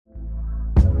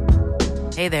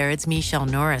Hey there, it's Michelle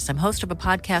Norris. I'm host of a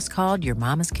podcast called Your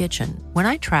Mama's Kitchen. When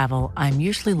I travel, I'm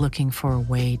usually looking for a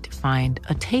way to find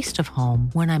a taste of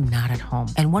home when I'm not at home.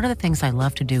 And one of the things I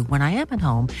love to do when I am at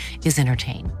home is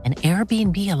entertain. And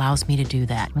Airbnb allows me to do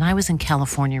that. When I was in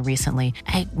California recently,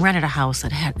 I rented a house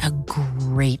that had a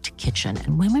great kitchen.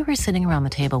 And when we were sitting around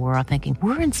the table, we were all thinking,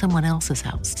 we're in someone else's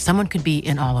house. Someone could be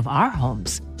in all of our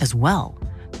homes as well.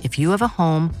 If you have a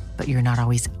home, but you're not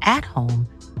always at home,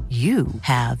 you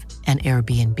have an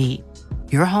Airbnb.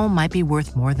 Your home might be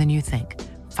worth more than you think.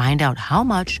 Find out how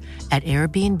much at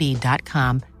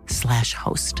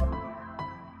airbnb.com/host.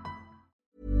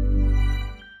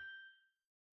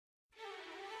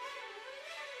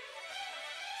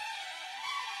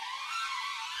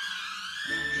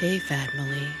 Hey,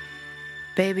 Fatmily.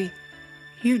 Baby,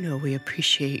 you know we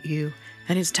appreciate you,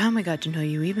 and it's time we got to know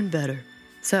you even better.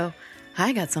 So,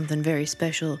 I got something very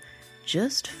special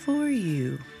just for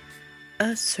you.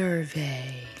 A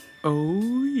survey.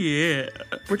 Oh, yeah.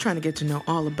 We're trying to get to know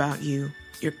all about you,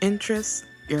 your interests,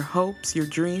 your hopes, your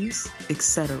dreams,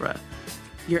 etc.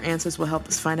 Your answers will help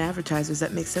us find advertisers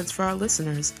that make sense for our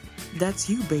listeners.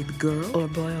 That's you, baby girl. Or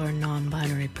boy or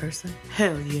non-binary person.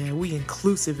 Hell yeah, we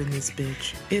inclusive in this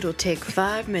bitch. It'll take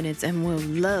 5 minutes and we'll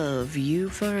love you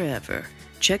forever.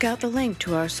 Check out the link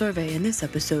to our survey in this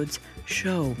episode's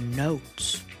show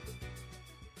notes.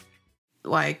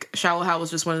 Like, Shallow Hal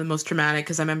was just one of the most traumatic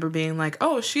because I remember being like,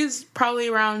 oh, she's probably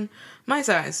around my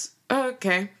size.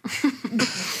 Okay.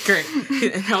 Great.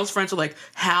 And Hal's friends were like,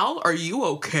 Hal, are you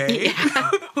okay?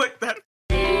 Yeah. Like that.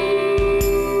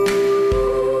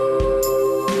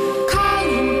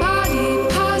 Calling body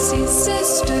posse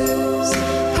sisters.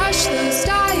 Hush those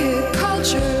diet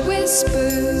culture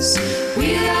whispers.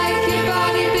 We like your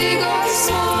body big or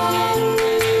small.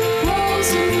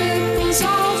 Rolls and ripples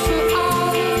all for all.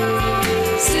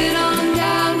 Sit on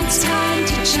down, it's time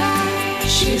to chat.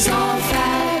 She's all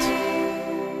fat.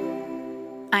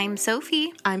 I'm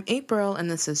Sophie, I'm April, and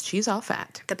this is She's All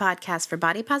Fat. the podcast for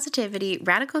body positivity,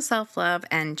 radical self-love,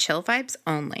 and chill vibes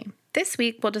only. This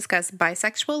week, we'll discuss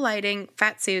bisexual lighting,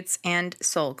 fat suits, and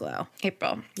soul glow.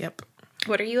 April, Yep.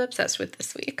 what are you obsessed with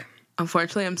this week?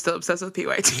 Unfortunately, I'm still obsessed with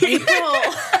PYT. April!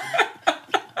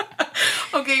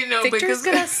 Okay, no, Victor's because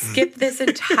gonna skip this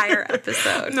entire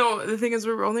episode. no, the thing is,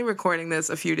 we're only recording this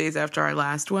a few days after our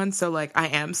last one, so like I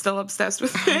am still obsessed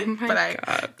with it.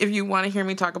 God. If you want to hear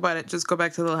me talk about it, just go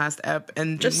back to the last ep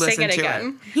and Just listen sing it to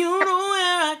again. it. You know where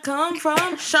I come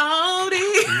from,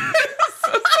 shawty.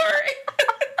 So sorry.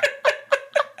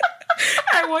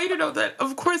 I want you to know that,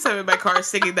 of course, I'm in my car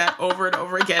singing that over and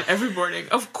over again every morning.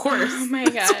 Of course. Oh my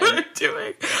That's God. what I'm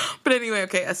doing. But anyway,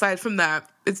 okay, aside from that,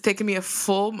 it's taken me a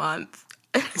full month.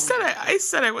 I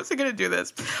said I wasn't going to do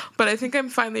this, but I think I'm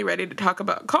finally ready to talk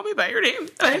about Call Me By Your Name.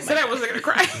 And I said I wasn't going to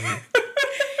cry.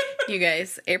 You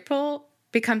guys, April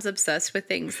becomes obsessed with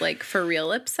things like for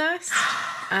real obsessed.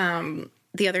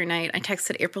 The other night, I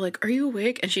texted April, like, are you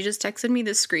awake? And she just texted me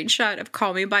this screenshot of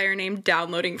Call Me By Your Name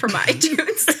downloading from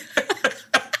iTunes.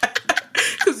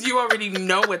 Because you already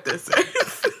know what this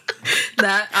is.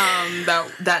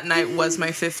 That night was my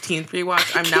 15th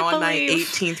rewatch. I'm now on my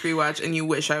 18th rewatch, and you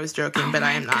wish I was joking, but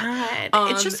I am not.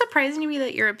 God. It's just surprising to me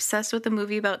that you're obsessed with a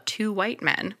movie about two white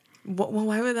men. Well,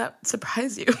 why would that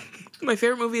surprise you? My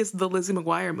favorite movie is the Lizzie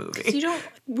McGuire movie.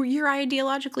 You're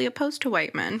ideologically opposed to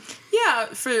white men. Yeah,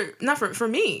 not for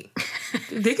me.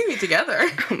 They can be together.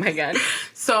 Oh my God.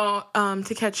 So,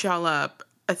 to catch y'all up,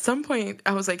 at some point,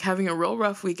 I was like having a real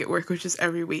rough week at work, which is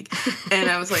every week. And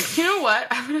I was like, you know what?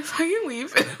 I'm going to fucking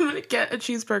leave and I'm going to get a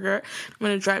cheeseburger. I'm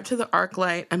going to drive to the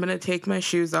ArcLight. I'm going to take my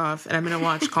shoes off and I'm going to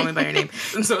watch Call Me By Your Name.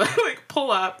 And so I like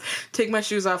pull up, take my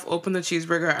shoes off, open the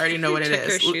cheeseburger. I already know what it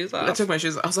is. Took your shoes off. I took my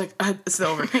shoes off. I was like, it's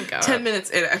over. Oh my God. 10 minutes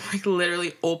in, I'm like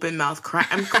literally open mouth crying.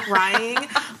 I'm crying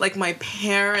like my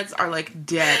parents are like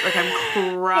dead. Like I'm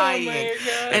crying. Oh my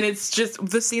God. And it's just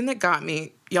the scene that got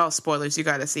me. Y'all, spoilers, you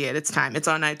gotta see it. It's time. It's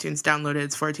on iTunes, downloaded.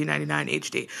 It's $14.99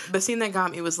 HD. The scene that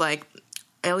got me was like,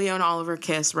 Elio and Oliver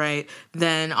kiss, right?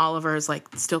 Then Oliver is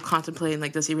like still contemplating,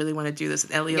 like, does he really want to do this?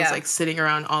 And Elio's like sitting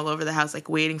around all over the house, like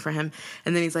waiting for him.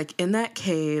 And then he's like in that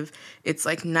cave. It's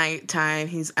like nighttime.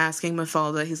 He's asking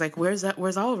Mafalda. He's like, where's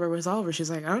Oliver? Where's Oliver? She's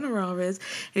like, I don't know where Oliver is.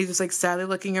 And he's just like sadly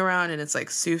looking around, and it's like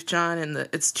Soof John, and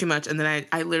it's too much. And then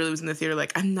I literally was in the theater,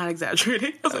 like, I'm not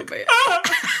exaggerating. I was like,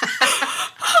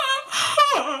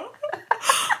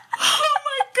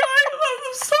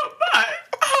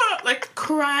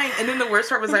 crying. And then the worst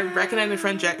part was I recognized my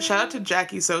friend Jack. Shout out to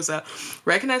Jackie Sosa.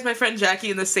 Recognized my friend Jackie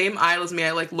in the same aisle as me.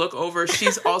 I like look over.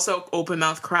 She's also open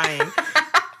mouth crying.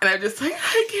 And I'm just like,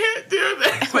 I can't do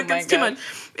this. Like, it's too much.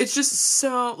 It's just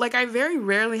so, like, I very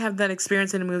rarely have that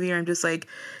experience in a movie where I'm just, like,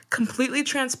 completely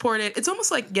transported. It's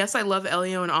almost like, yes, I love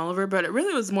Elio and Oliver, but it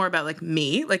really was more about, like,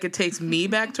 me. Like, it takes me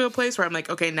back to a place where I'm like,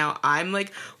 okay, now I'm,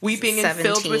 like, weeping and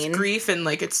filled with 17. grief and,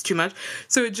 like, it's too much.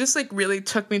 So it just, like, really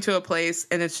took me to a place,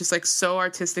 and it's just, like, so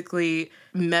artistically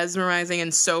mesmerizing,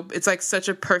 and so, it's, like, such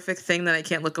a perfect thing that I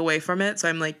can't look away from it. So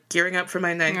I'm, like, gearing up for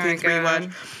my 19th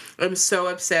rewatch. I'm so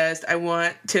obsessed. I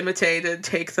want Timothée to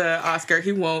take the Oscar.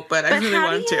 He won't, but I really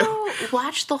want to. How do you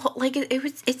watch the whole, like,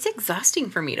 it's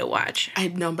exhausting for me to watch. I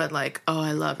know, but, like, oh,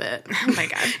 I love it. Oh my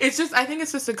God. It's just, I think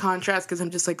it's just a contrast because I'm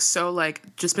just, like, so,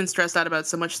 like, just been stressed out about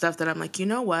so much stuff that I'm like, you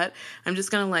know what? I'm just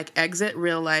going to, like, exit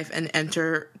real life and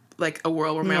enter, like, a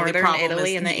world where my only Northern problem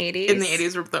Italy is... in the 80s? In the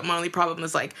 80s, where my only problem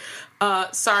is, like,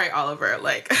 sorry, Oliver,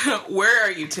 like, where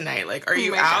are you tonight? Like, are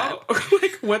you out?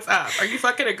 Like, what's up? Are you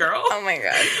fucking a girl? Oh my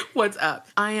God. What's up?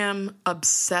 I am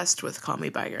obsessed with Call Me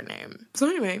By Your Name. So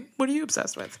anyway, what are you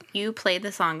obsessed with? You played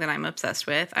the song that I'm obsessed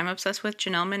with. I'm obsessed with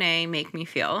Janelle Monáe, Make Me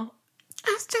Feel.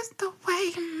 That's just the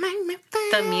way you make me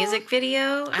feel. The music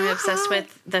video, I'm obsessed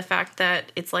with the fact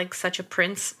that it's like such a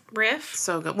Prince riff.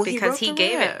 So good. Well, because he wrote the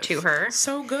gave riff. it to her.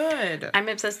 So good. I'm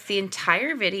obsessed with the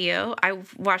entire video.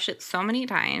 I've watched it so many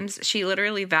times. She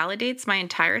literally validates my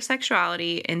entire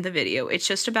sexuality in the video. It's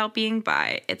just about being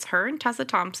bi. It's her and Tessa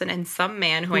Thompson and some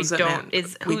man who We don't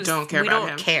care about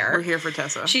him. Care. We're here for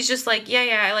Tessa. She's just like,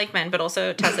 yeah, I like men, but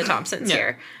also Tessa Thompson's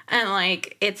here. And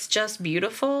like, it's just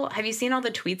beautiful. Have you seen all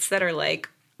the tweets that are like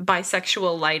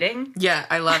bisexual lighting? Yeah,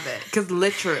 I love it. Because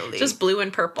literally. Just blue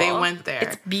and purple. They went there.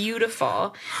 It's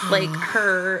beautiful. Like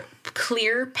her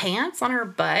clear pants on her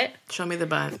butt. Show me the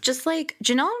butt. Just like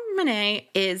Janelle Monáe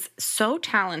is so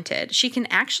talented. She can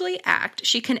actually act.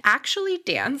 She can actually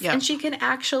dance. Yep. And she can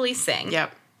actually sing.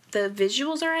 Yep. The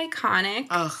visuals are iconic.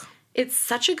 Ugh. It's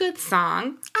such a good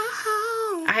song.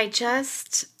 I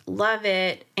just love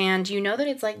it. And you know that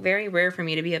it's like very rare for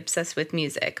me to be obsessed with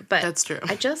music. But That's true.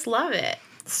 I just love it.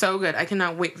 So good. I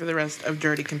cannot wait for the rest of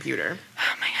Dirty Computer.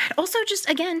 Oh my God. Also, just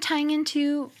again, tying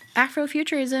into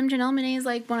Afrofuturism, Janelle Monáe is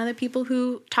like one of the people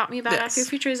who taught me about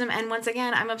Afrofuturism. And once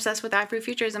again, I'm obsessed with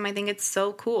Afrofuturism. I think it's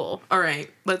so cool. All right.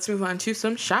 Let's move on to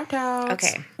some shout outs.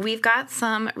 Okay. We've got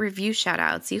some review shout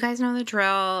outs. You guys know the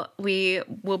drill. We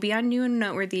will be on New and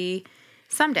Noteworthy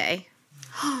someday.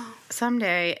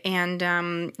 And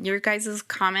your guys'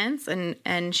 comments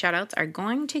and shout outs are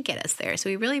going to get us there. So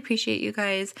we really appreciate you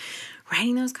guys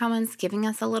writing those comments, giving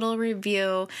us a little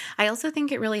review. I also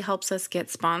think it really helps us get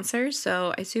sponsors.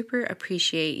 So I super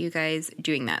appreciate you guys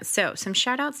doing that. So some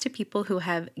shout outs to people who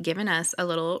have given us a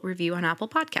little review on Apple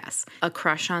Podcasts. A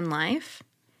Crush on Life,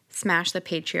 Smash the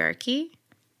Patriarchy,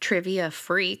 Trivia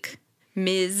Freak,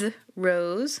 Ms.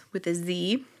 Rose with a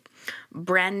Z,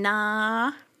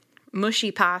 Brenna,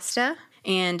 Mushy Pasta,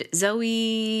 and Zoe.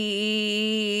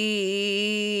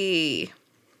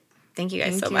 Thank you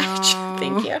guys so much.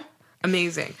 Thank you.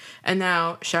 Amazing. And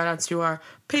now, shout outs to our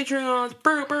Patreons.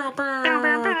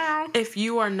 If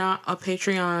you are not a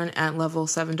Patreon at level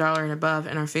 $7 and above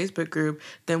in our Facebook group,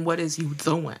 then what is you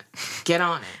doing? Get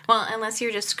on it. Well, unless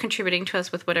you're just contributing to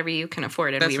us with whatever you can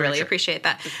afford, and That's we very really true. appreciate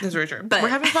that. That's very true. But we're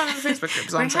having fun in the Facebook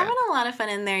group. We're having a lot of fun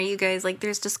in there, you guys. Like,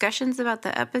 there's discussions about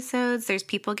the episodes. There's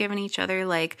people giving each other,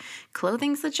 like,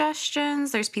 clothing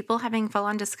suggestions. There's people having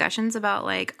full-on discussions about,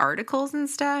 like, articles and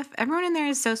stuff. Everyone in there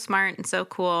is so smart and so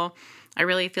cool. I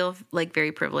really feel, like,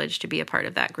 very privileged to be a part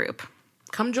of that group.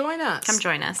 Come join us. Come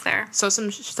join us there. So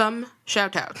some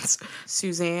shout outs.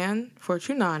 Suzanne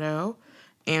Fortunato,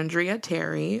 Andrea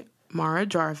Terry, Mara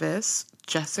Jarvis,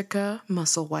 Jessica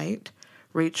Musselwhite,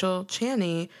 Rachel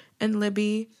Chaney, and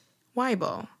Libby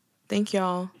Weibel. Thank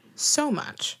y'all so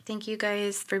much. Thank you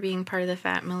guys for being part of the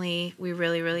family. We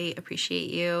really, really appreciate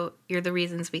you. You're the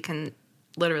reasons we can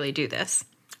literally do this.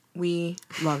 We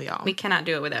love y'all. We cannot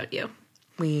do it without you.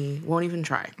 We won't even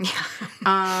try.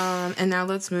 And now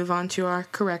let's move on to our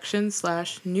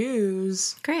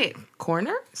correction/news Great.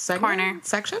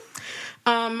 section.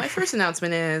 My first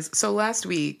announcement is, so last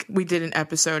week we did an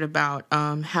episode about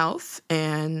health,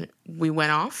 and we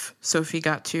went off. Sophie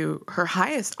got to her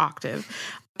highest octave.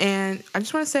 And I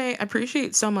just want to say I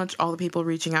appreciate so much all the people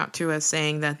reaching out to us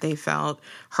saying that they felt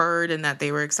heard and that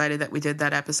they were excited that we did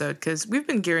that episode, because we've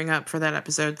been gearing up for that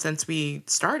episode since we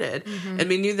started, and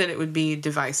we knew that it would be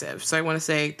divisive. So I want to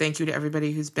say thank you to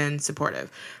everybody who's been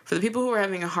supportive. For the people who are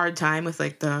having a hard time with,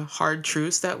 like, the hard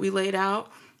truths that we laid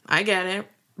out, I get it.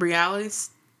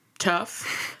 Reality's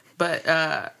tough,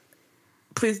 but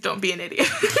please don't be an idiot.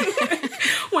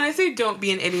 When I I say don't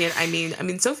be an idiot, I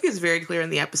mean, Sophie is very clear in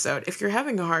the episode. If you're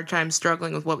having a hard time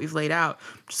struggling with what we've laid out,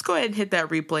 just go ahead and hit that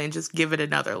replay and just give it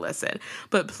another listen.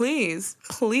 But please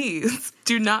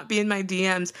do not be in my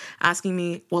DMs asking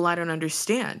me, well, I don't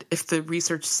understand. If the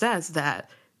research says that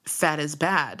fat is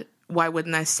bad, why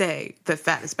wouldn't I say that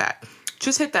fat is bad?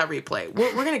 Just hit that replay.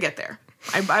 We're going to get there.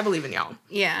 I believe in y'all.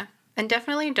 Yeah. And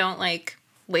definitely don't, like,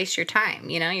 waste your time.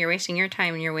 You know, you're wasting your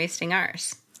time and you're wasting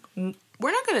ours.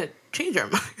 We're not going to change our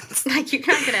minds. Like, you're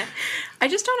not going to. I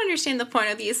just don't understand the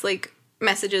point of these, like,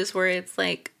 messages where it's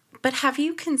like, but have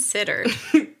you considered?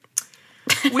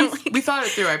 We thought it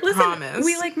through, I promise.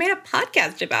 We, like, made a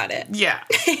podcast about it. Yeah.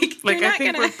 Like, I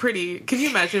think we're pretty... Can you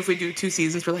imagine if we do 2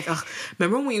 seasons? We're like, oh,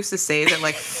 remember when we used to say that,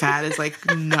 like, fat is, like,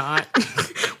 not...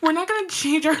 We're not going to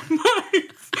change our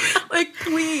minds. Like,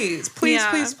 please.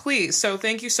 So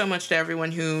thank you so much to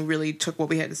everyone who really took what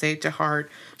we had to say to heart.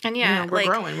 And yeah, we're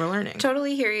growing, we're learning.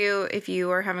 Totally hear you if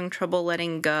you are having trouble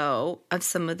letting go of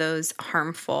some of those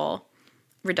harmful,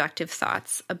 reductive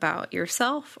thoughts about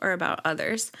yourself or about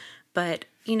others. But,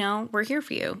 you know, we're here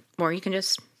for you. Or you can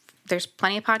just... There's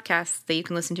plenty of podcasts that you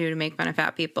can listen to make fun of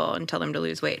fat people and tell them to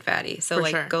lose weight, fatty. So,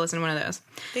 go listen to one of those.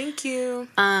 Thank you.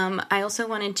 I also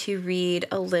wanted to read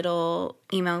a little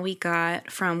email we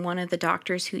got from one of the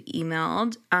doctors who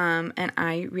emailed, and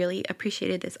I really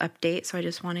appreciated this update, so I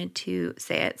just wanted to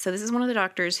say it. So this is one of the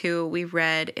doctors who we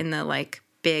read in the, like,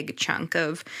 big chunk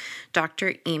of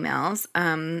doctor emails.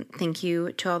 Thank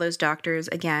you to all those doctors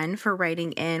again for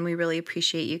writing in. We really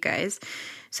appreciate you guys.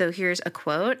 So here's a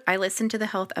quote. I listened to the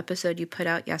health episode you put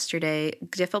out yesterday.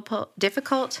 Difficult, for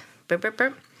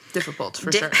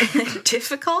sure.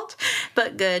 Difficult,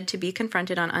 but good to be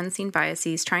confronted on unseen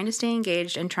biases, trying to stay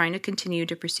engaged and trying to continue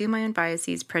to pursue my own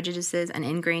biases, prejudices, and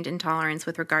ingrained intolerance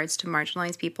with regards to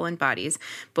marginalized people and bodies,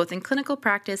 both in clinical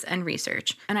practice and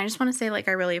research. And I just want to say, like,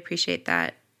 I really appreciate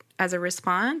that as a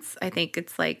response. I think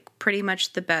it's, like, pretty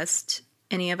much the best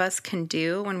any of us can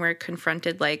do when we're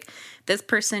confronted. Like, this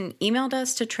person emailed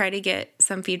us to try to get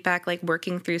some feedback, like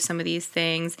working through some of these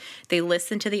things. They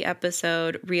listened to the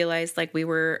episode, realized like we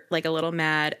were like a little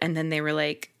mad, and then they were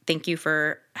like, thank you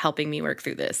for helping me work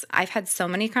through this. I've had so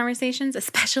many conversations,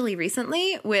 especially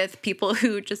recently, with people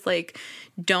who just like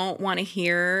don't want to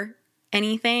hear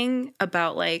anything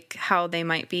about like how they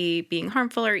might be being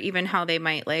harmful, or even how they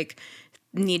might like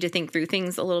need to think through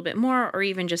things a little bit more, or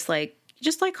even just like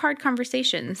hard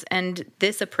conversations. And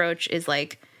this approach is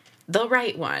like the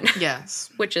right one.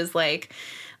 Yes. Which is like,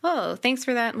 oh, thanks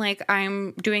for that. Like,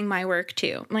 I'm doing my work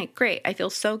too. I'm like, great. I feel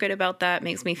so good about that. It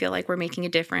makes me feel like we're making a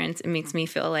difference. It makes me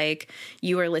feel like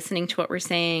you are listening to what we're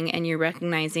saying and you're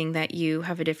recognizing that you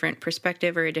have a different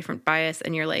perspective or a different bias,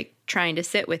 and you're like trying to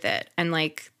sit with it. And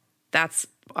like, that's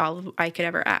all I could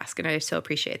ever ask. And I so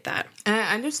appreciate that. And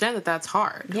I understand that that's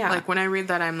hard. Yeah. Like, when I read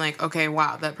that, I'm like, okay,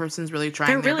 wow, that person's really trying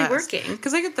They're their really best. working.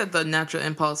 Because I get that the natural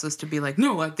impulse is to be like,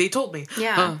 no, they told me.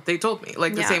 Yeah. They told me.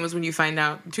 Like, the same as when you find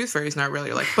out Tooth Fairy's not real.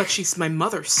 You're like, but she's my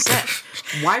mother said.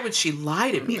 Why would she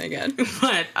lie to me? Oh my God.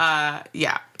 But,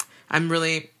 yeah, I'm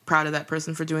really proud of that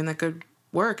person for doing that good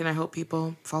work, and I hope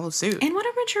people follow suit. And what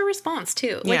a mature response,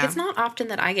 too. Like, Yeah. it's not often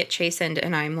that I get chastened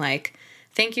and I'm like,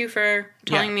 thank you for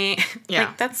telling me. Yeah.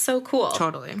 Like, that's so cool.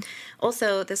 Totally.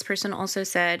 Also, this person also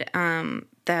said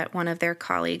that one of their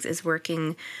colleagues is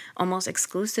working almost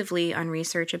exclusively on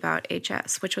research about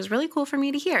HS, which was really cool for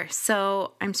me to hear.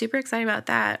 So I'm super excited about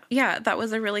that. Yeah, that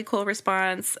was a really cool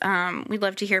response. We'd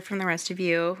love to hear from the rest of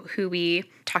you who we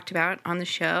talked about on the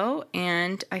show,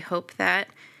 and I hope that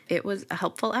it was a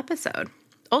helpful episode.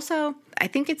 Also, I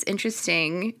think it's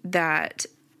interesting that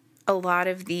a lot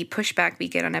of the pushback we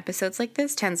get on episodes like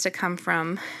this tends to come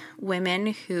from women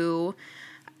who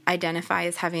identify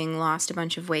as having lost a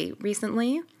bunch of weight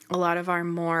recently. A lot of our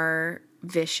more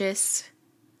vicious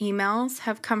emails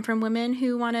have come from women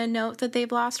who want to note that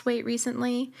they've lost weight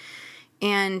recently.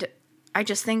 And I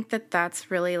just think that that's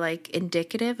really like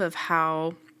indicative of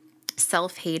how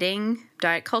self-hating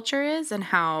diet culture is, and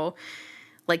how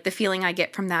like the feeling I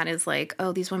get from that is like,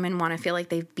 oh, these women want to feel like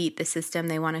they've beat the system.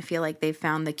 They want to feel like they've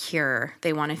found the cure.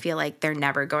 They want to feel like they're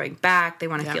never going back. They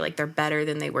want to feel like they're better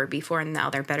than they were before, and now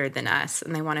they're better than us.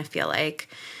 And they want to feel like,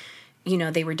 you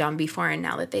know, they were dumb before, and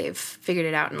now that they've figured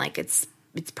it out and like it's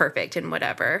perfect and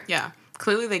whatever. Yeah.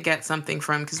 Clearly they get something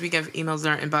from, because we get emails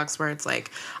in our inbox where it's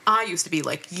like, I used to be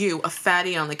like you, a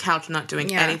fatty on the couch not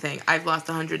doing anything. I've lost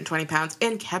 120 pounds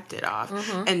and kept it off.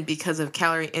 And because of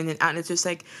calorie in and out. And it's just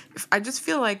like, I just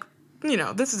feel like, you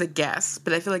know, this is a guess,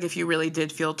 but I feel like if you really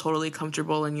did feel totally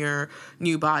comfortable in your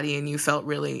new body and you felt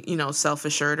really, you know,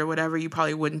 self-assured or whatever, you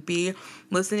probably wouldn't be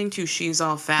listening to She's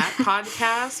All Fat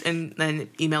podcast and then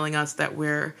emailing us that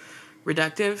we're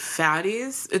reductive,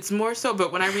 fatties. It's more so,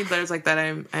 but when I read letters like that,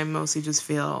 I mostly just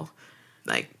feel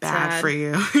like bad Sad. for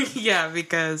you. Yeah,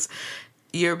 because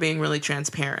you're being really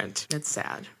transparent. It's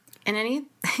sad. And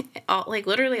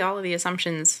literally all of the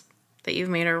assumptions that you've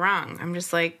made are wrong. I'm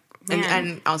just like, man.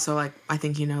 And also, like, I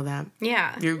think you know that.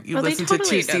 Yeah. You Well, listen they to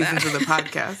totally 2 know seasons that. of the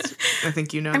podcast. I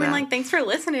think you know I that. mean, like, thanks for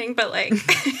listening, but like,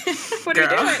 what are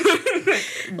Girl. you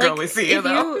doing? Girl, we see you, if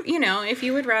though. if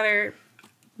you would rather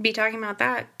be talking about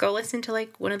that, go listen to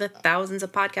like one of the thousands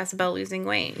of podcasts about losing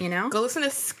weight, you know? Go listen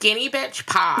to Skinny Bitch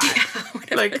Pod.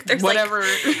 Like, There's, whatever.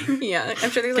 Yeah,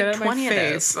 I'm sure there's Get like out of my 20 of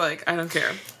those. face. Like, I don't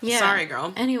care. Yeah. Sorry,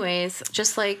 girl. Anyways,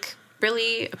 just like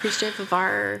really appreciative of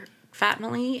our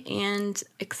family and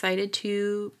excited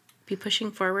to be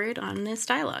pushing forward on this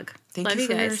dialogue. Thank Love you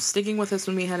for guys. sticking with us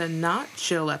when we had a not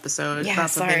chill episode. Yeah, about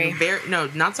something sorry.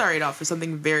 not sorry at all, for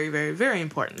something very, very, very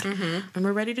important. And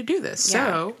we're ready to do this.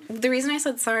 So, Yeah. The reason I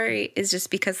said sorry is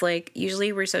just because, like,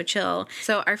 usually we're so chill.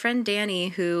 So our friend Danny,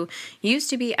 who used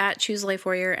to be at Choose Life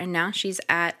Warrior and now she's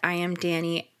at I Am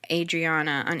Danny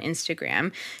Adriana on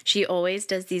Instagram, she always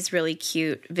does these really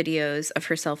cute videos of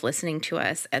herself listening to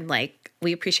us, and like,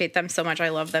 we appreciate them so much. I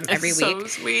love them every so week.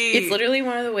 sweet. It's literally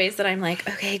one of the ways that I'm like,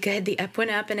 okay, good. The up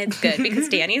went up and it's good because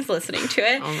Danny's listening to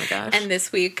it. Oh my gosh. And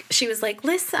this week she was like,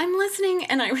 listen, I'm listening.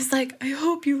 And I was like, I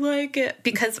hope you like it.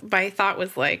 Because my thought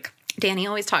was like, Danny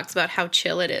always talks about how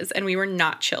chill it is. And we were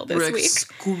not chill this we're like week.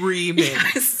 screaming.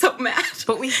 I was so mad.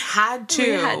 But we had to. We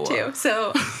had to.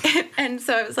 So, and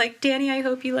so I was like, Danny, I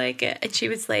hope you like it. And she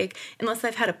was like, unless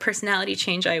I've had a personality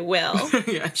change, I will.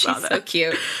 Yeah, I saw She's that. so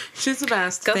cute. She's the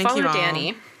best. Go Thank follow you all.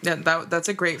 Danny. Yeah, that's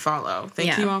a great follow. Thank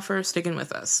Yeah. you all for sticking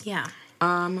with us. Yeah.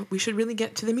 We should really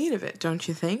get to the meat of it, don't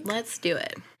you think? Let's do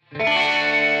it.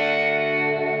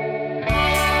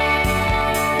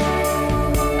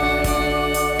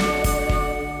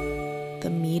 The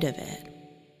meat of it.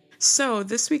 So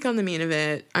this week on the meat of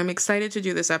it, I'm excited to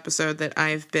do this episode that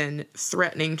I've been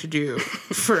threatening to do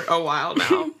for a while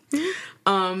now.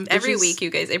 Every week, you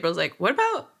guys, April's like, what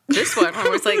about this one? I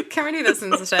was like, can we do this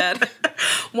instead?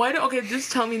 Okay,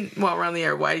 just tell me while we're on the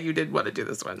air why you did want to do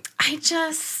this one.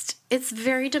 It's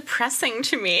very depressing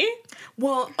to me.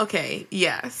 Well, okay,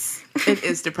 yes, it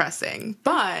is depressing,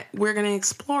 but we're going to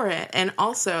explore it. And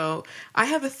also, I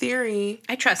have a theory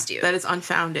I trust you. that is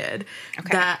unfounded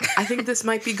that I think this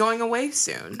might be going away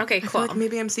soon. Okay, I feel cool. like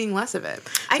maybe I'm seeing less of it.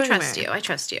 I So trust anyway, you. I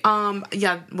trust you.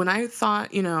 Yeah, when I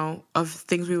thought, of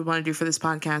things we would want to do for this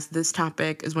podcast, this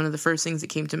topic is one of the first things that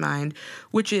came to mind,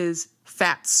 which is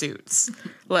fat suits.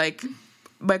 Like,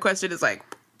 my question is like,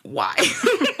 why?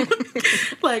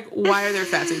 Like, why are there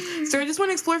fat suits? So I just want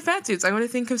to explore fat suits. I want to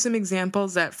think of some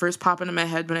examples that first pop into my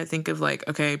head when I think of, like,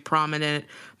 okay, prominent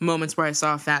moments where I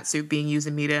saw a fat suit being used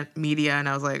in media, and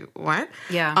I was like, what?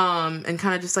 Yeah. And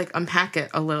kind of just, like, unpack it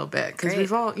a little bit. Because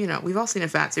Great. we've all seen a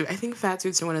fat suit. I think fat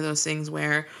suits are one of those things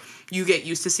where you get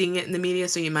used to seeing it in the media,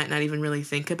 so you might not even really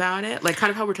think about it. Like, kind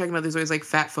of how we're talking about, there's always, like,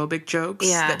 fat-phobic jokes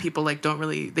that people, like,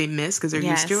 they miss because they're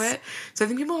used to Yes. it. So I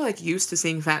think people are, like, used to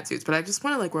seeing fat suits, but I just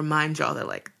want to, like, remind y'all that,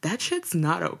 like, that shit's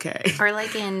not okay. Or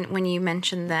like when you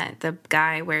mentioned that the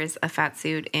guy wears a fat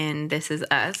suit in This Is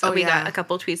Us. Oh, we yeah. got a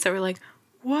couple tweets that were like,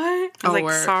 what? I was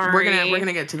like, sorry. We're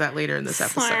gonna get to that later in this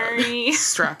episode. Sorry.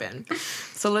 Strap in.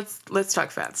 So let's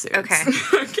talk fat suits. Okay.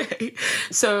 Okay.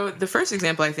 So the first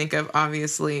example I think of,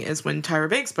 obviously, is when Tyra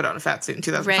Banks put on a fat suit in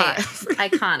 2005.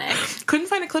 Right. Iconic. Couldn't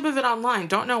find a clip of it online.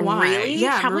 Don't know why. Really?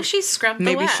 Yeah. Probably she scrubbed the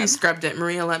Maybe web. she scrubbed it.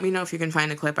 Maria, let me know if you can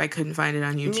find a clip. I couldn't find it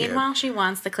on YouTube. Meanwhile, she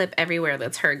wants the clip everywhere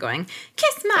that's her going,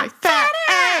 kiss my fat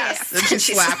ass. And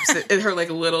she slaps it, and her like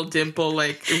little dimple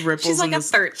like ripples. She's like in a the,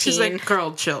 13. She's like,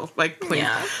 girl, chill, like please.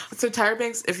 Yeah. So Tyra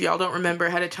Banks, if y'all don't remember,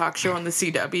 had a talk show on the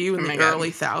CW in my the God.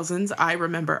 early thousands. I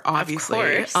remember, obviously.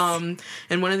 course.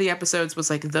 And one of the episodes was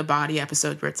like the body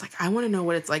episode, where it's like, I want to know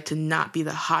what it's like to not be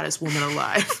the hottest woman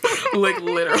alive, like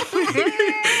literally.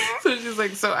 So she's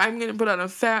like, so I'm gonna put on a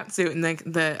fat suit, and like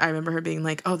I remember her being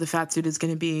like, oh, the fat suit is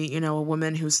gonna be, a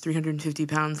woman who's 350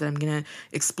 pounds, and I'm gonna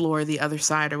explore the other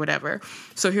side or whatever.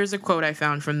 So here's a quote I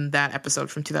found from that episode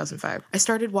from 2005. I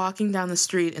started walking down the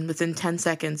street, and within 10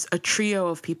 seconds, a trio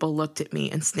of people looked at me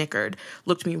and snickered,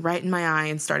 looked me right in my eye,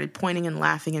 and started pointing and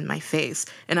laughing in my face,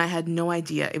 and I had no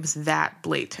idea it was that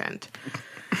blatant.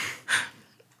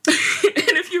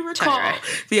 And if you recall,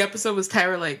 Tyra. the episode was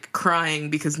Tyra like crying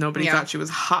because nobody Yeah. thought she was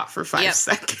hot for 5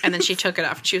 seconds. And then she took it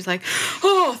off and she was like,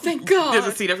 oh, thank God. There's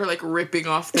a scene of her like ripping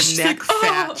off the She's neck like,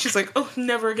 fat. "Oh." She's like, oh,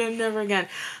 never again, never again.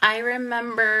 I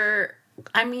remember,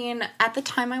 at the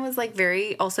time I was like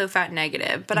very also fat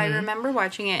negative, but I remember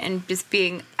watching it and just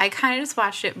I kind of just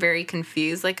watched it very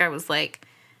confused. Like I was like,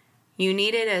 you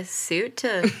needed a suit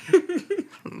to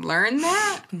learn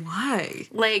that? Why?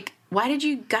 Like, why did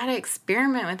you gotta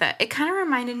experiment with that? It kind of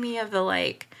reminded me of the,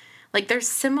 like there's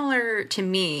similar to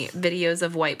me videos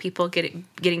of white people getting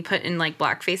put in, like,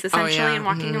 blackface, essentially, and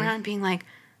walking around being like,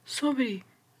 somebody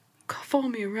follow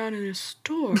me around in a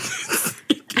store.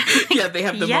 Yeah, they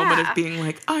have the moment of being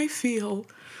like, I feel...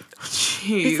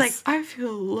 Jeez. It's like, I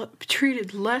feel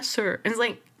treated lesser. And it's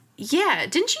like, yeah,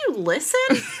 didn't you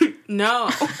listen? No.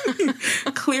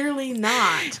 Clearly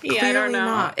not. Yeah, Clearly I don't know.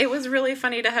 Not. It was really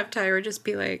funny to have Tyra just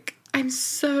be like, I'm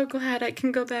so glad I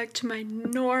can go back to my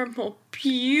normal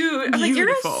beauty. I'm like, you're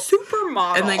a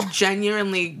supermodel. And, like,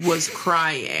 genuinely was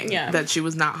crying that she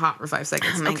was not hot for 5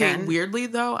 seconds. Oh Okay, God. weirdly,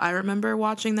 though, I remember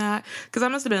watching that, because I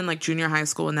must have been in, like, junior high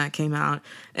school when that came out,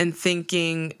 and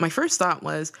thinking, my first thought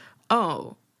was,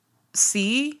 oh,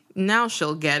 see? Now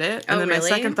she'll get it. And then my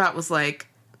second thought was, like,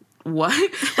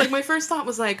 what? Like, my first thought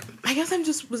was, like, I guess I'm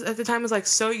just, at the time, was, like,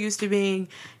 so used to being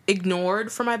ignored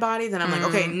for my body that I'm like,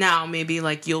 okay, now maybe,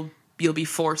 like, you'll be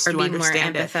forced to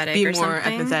understand it. Be more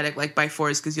empathetic, like, by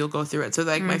force, because you'll go through it. So,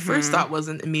 like, my first thought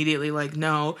wasn't immediately, like,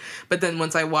 no. But then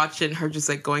once I watched it and her just,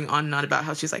 like, going on and on about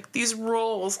how she's like, these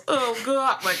rolls, oh,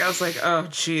 God. Like, I was like, oh,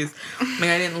 jeez. Like,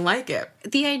 I didn't like it.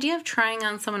 The idea of trying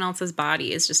on someone else's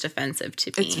body is just offensive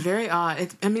to me. It's very odd.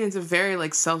 It's a very,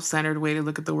 like, self-centered way to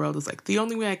look at the world. It's like, the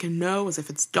only way I can know is if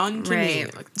it's done to me.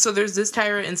 Like, so there's this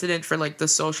Tyra incident for, like, the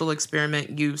social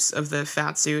experiment use of the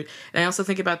fat suit. And I also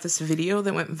think about this video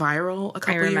that went viral a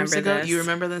couple years ago. This. You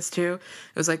remember this too?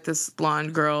 It was like this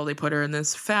blonde girl. They put her in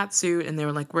this fat suit, and they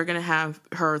were like, we're going to have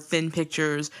her thin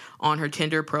pictures on her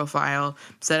Tinder profile,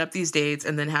 set up these dates,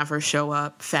 and then have her show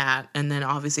up fat. And then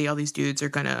obviously all these dudes are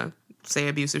going to say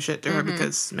abusive shit to her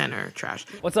because men are trash.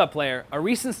 What's up, player? A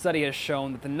recent study has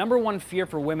shown that the number one fear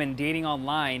for women dating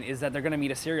online is that they're going to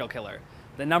meet a serial killer.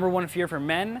 The number one fear for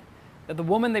men, that the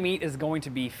woman they meet is going to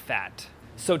be fat.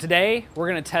 So today, we're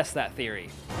going to test that theory.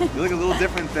 You look a little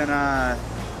different than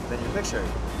your picture.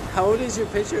 How old is your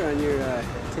picture on your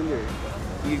Tinder?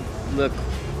 You look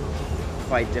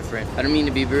quite different. I don't mean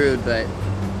to be rude, but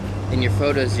in your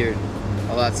photos, you're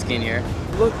a lot skinnier.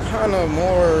 You look kind of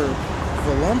more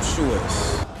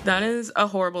voluptuous. That is a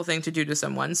horrible thing to do to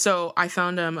someone. So I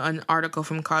found an article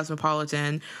from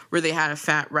Cosmopolitan where they had a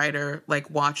fat writer,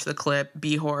 like, watch the clip,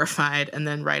 be horrified, and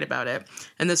then write about it.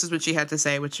 And this is what she had to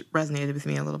say, which resonated with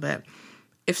me a little bit.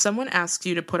 If someone asks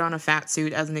you to put on a fat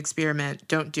suit as an experiment,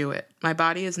 don't do it. My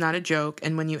body is not a joke,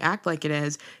 and when you act like it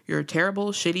is, you're a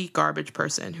terrible, shitty, garbage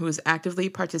person who is actively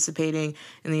participating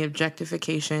in the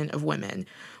objectification of women.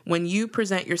 When you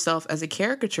present yourself as a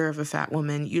caricature of a fat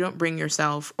woman, you don't bring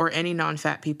yourself or any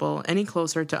non-fat people any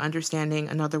closer to understanding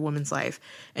another woman's life,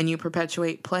 and you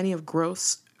perpetuate plenty of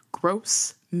gross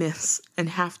myths and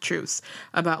half-truths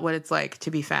about what it's like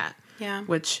to be fat. Yeah.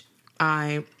 Which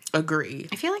I agree.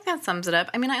 I feel like that sums it up.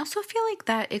 I mean, I also feel like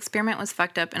that experiment was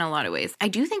fucked up in a lot of ways. I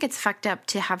do think it's fucked up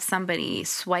to have somebody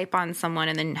swipe on someone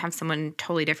and then have someone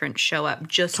totally different show up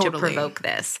just to provoke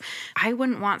this. I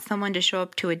wouldn't want someone to show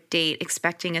up to a date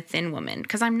expecting a thin woman,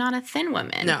 because I'm not a thin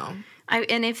woman. No.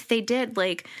 And if they did,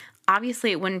 like,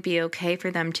 obviously it wouldn't be okay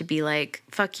for them to be like,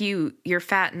 fuck you, you're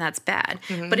fat and that's bad.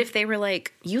 But if they were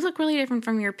like, you look really different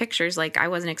from your pictures, like, I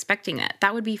wasn't expecting that,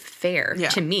 that would be fair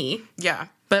to me. Yeah.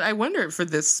 But I wonder, for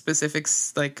this specific,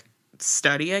 like,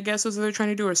 study, I guess, was what they're trying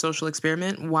to do, or social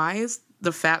experiment, why is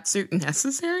the fat suit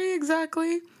necessary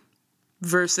exactly?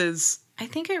 Versus... I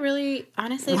think it really,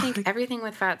 honestly, I think everything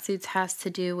with fat suits has to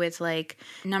do with, like,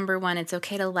 number one, it's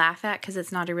okay to laugh at because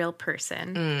it's not a real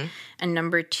person. And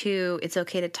number two, it's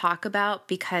okay to talk about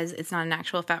because it's not an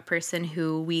actual fat person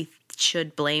who we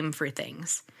should blame for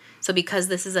things. So because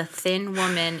this is a thin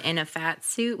woman in a fat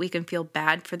suit, we can feel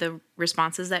bad for the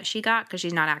responses that she got because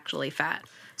she's not actually fat.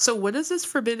 So what is this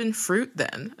forbidden fruit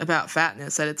then about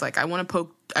fatness, that it's like, I want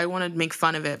to make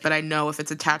fun of it, but I know if it's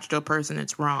attached to a person,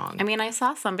 it's wrong? I mean, I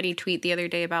saw somebody tweet the other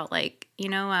day about, like,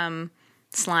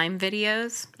 slime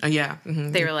videos. Oh, yeah.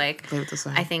 Mm-hmm. They were like, Play with the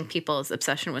slime. I think people's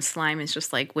obsession with slime is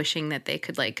just, like, wishing that they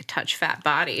could, like, touch fat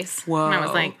bodies. Whoa. And I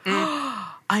was like,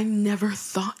 I never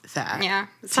thought that. Yeah.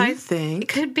 Do you think? It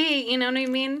could be, you know what I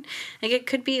mean? Like, it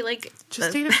could be, like...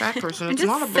 Just date a fat person. It's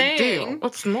just not a big deal.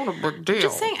 It's not a big deal.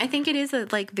 Just saying, I think it is a,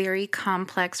 like, very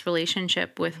complex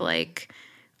relationship with, like,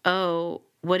 oh,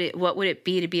 what would it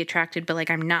be to be attracted, but, like,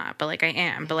 I'm not, but, like, I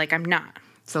am, but, like, I'm not.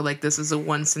 So, like, this is a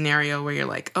one scenario where you're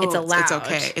like, oh, it's allowed. It's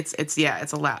okay.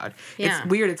 It's allowed. Yeah. It's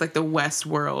weird. It's like the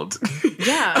Westworld.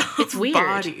 Yeah, it's weird.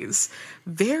 Bodies.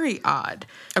 Very odd.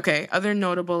 Okay, other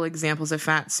notable examples of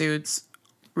fat suits.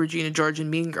 Regina George in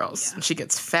Mean Girls. And she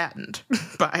gets fattened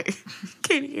by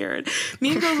Katie Aaron.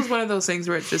 Mean Girls is one of those things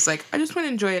where it's just like, I just want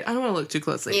to enjoy it. I don't want to look too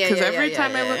closely. Because every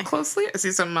time I look closely, I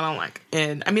see something I don't like.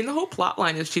 And I mean, the whole plot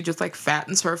line is she just like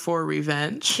fattens her for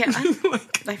revenge. Yeah.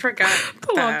 Like, I forgot.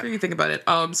 The longer you think about it.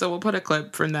 So we'll put a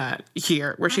clip from that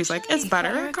here where she's like, is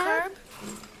butter a carb?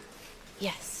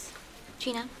 Yes.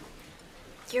 Gina,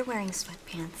 you're wearing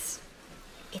sweatpants.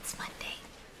 It's Monday.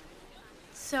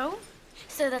 So?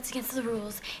 So that's against the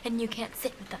rules, and you can't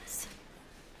sit with us.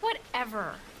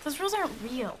 Whatever. Those rules aren't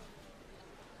real.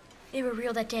 They were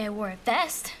real that day I wore a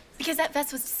vest. Because that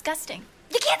vest was disgusting.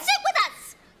 You can't sit with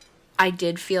us!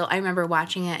 I remember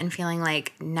watching it and feeling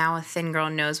like now a thin girl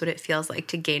knows what it feels like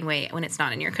to gain weight when it's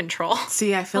not in your control.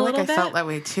 See, I feel like I felt that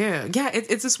way too. Yeah,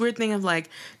 it's this weird thing of like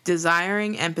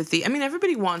desiring empathy. I mean,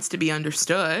 everybody wants to be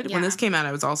understood. Yeah. When this came out,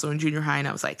 I was also in junior high and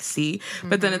I was like, see? Mm-hmm.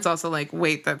 But then it's also like,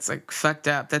 wait, that's like fucked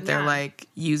up that they're like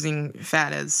using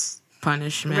fat as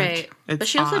punishment. Right. But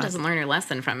she also doesn't learn her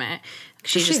lesson from it.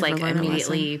 She just like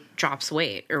immediately drops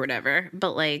weight or whatever.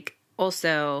 But like,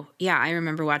 also, yeah, I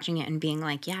remember watching it and being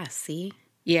like, yeah, see?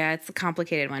 Yeah, it's a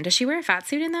complicated one. Does she wear a fat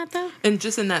suit in that, though? And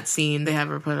just in that scene, they have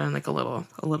her put on, like, a little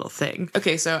thing.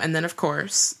 Okay, so, and then, of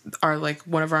course, like,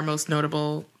 one of our most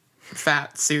notable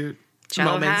fat suit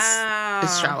moments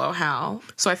is Shallow Hal.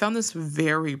 So I found this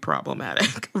very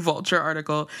problematic Vulture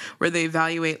article where they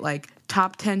evaluate, like,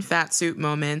 top 10 fat suit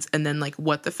moments and then like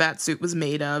what the fat suit was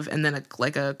made of and then a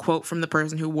quote from the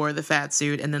person who wore the fat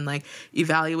suit and then like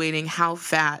evaluating how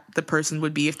fat the person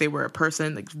would be if they were a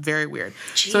person. Like, very weird.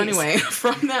 Jeez. So anyway,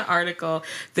 from that article,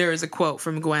 there is a quote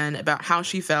from Gwen about how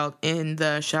she felt in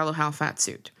the Shallow Hal fat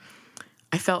suit.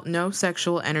 I felt no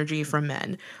sexual energy from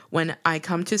men. When I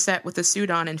come to set with a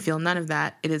suit on and feel none of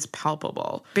that, it is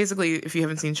palpable. Basically, if you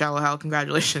haven't seen Shallow Hal,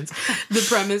 congratulations. The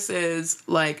premise is,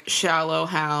 like, Shallow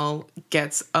Hal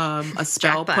gets a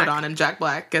spell put on him. Jack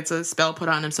Black gets a spell put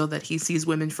on him so that he sees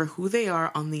women for who they are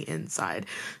on the inside.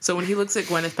 So when he looks at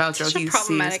Gwyneth Paltrow, he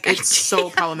sees... It's so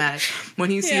problematic. When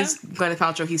he sees Gwyneth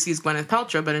Paltrow, he sees Gwyneth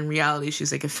Paltrow, but in reality,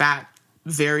 she's like a fat,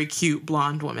 very cute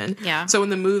blonde woman. Yeah. So in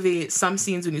the movie, some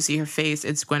scenes when you see her face,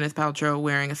 it's Gwyneth Paltrow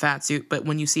wearing a fat suit, but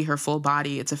when you see her full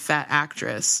body, it's a fat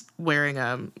actress wearing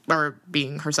or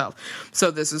being herself.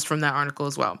 So this is from that article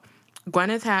as well.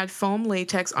 Gwyneth had foam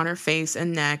latex on her face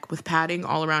and neck with padding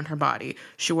all around her body.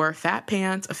 She wore fat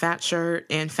pants, a fat shirt,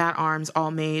 and fat arms all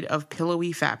made of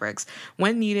pillowy fabrics.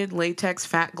 When needed, latex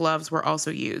fat gloves were also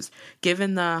used.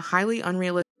 Given the highly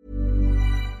unrealistic...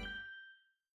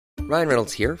 Ryan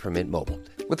Reynolds here from Mint Mobile.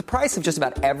 With the price of just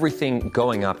about everything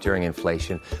going up during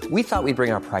inflation, we thought we'd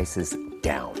bring our prices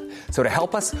down. So to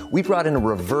help us, we brought in a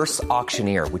reverse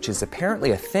auctioneer, which is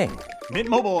apparently a thing. Mint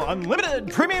Mobile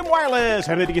Unlimited Premium Wireless.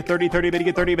 How to get 30, 30, bit to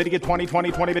get 30, bit to get 20,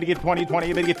 20, 20, bit to get 20,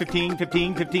 20, bit to get 15,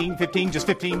 15, 15, 15, just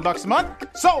 $15 a month?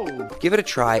 Sold! Give it a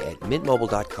try at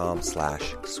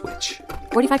mintmobile.com/switch.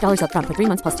 $45 up front for 3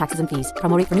 months plus taxes and fees.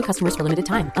 Promo rate for new customers for limited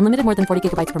time. Unlimited more than 40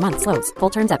 gigabytes per month. Slows full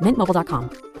terms at mintmobile.com.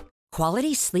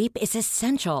 Quality sleep is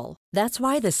essential. That's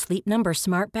why the Sleep Number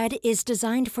Smart Bed is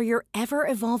designed for your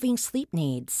ever-evolving sleep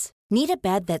needs. Need a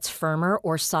bed that's firmer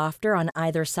or softer on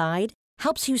either side?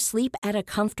 Helps you sleep at a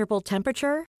comfortable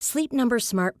temperature? Sleep Number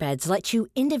Smart Beds let you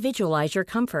individualize your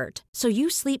comfort, so you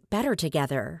sleep better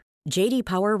together. J.D.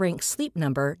 Power ranks Sleep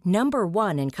Number number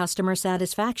 1 in customer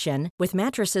satisfaction with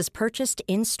mattresses purchased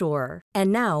in-store.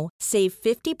 And now, save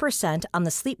 50% on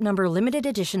the Sleep Number Limited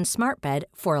Edition Smart Bed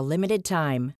for a limited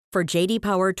time. For J.D.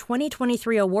 Power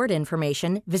 2023 award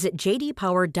information, visit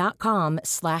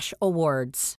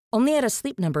jdpower.com/awards. Only at a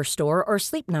Sleep Number store or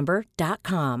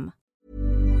sleepnumber.com.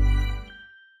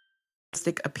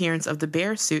 Appearance of the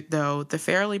bear suit, though, the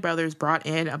Farrelly brothers brought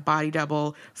in a body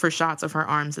double for shots of her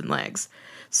arms and legs.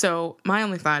 So my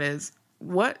only thought is,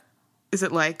 what is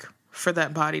it like for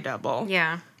that body double?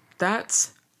 Yeah.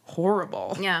 That's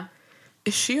horrible. Yeah.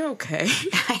 Is she okay?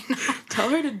 I know. Tell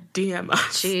her to DM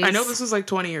us. Jeez. I know this was like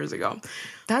 20 years ago.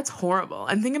 That's horrible.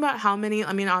 And think about how many,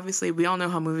 I mean, obviously, we all know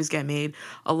how movies get made.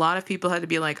 A lot of people had to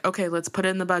be like, okay, let's put it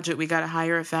in the budget. We got to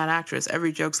hire a fat actress.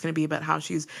 Every joke's going to be about how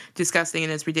she's disgusting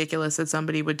and it's ridiculous that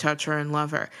somebody would touch her and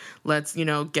love her. Let's,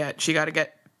 she got to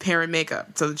get hair and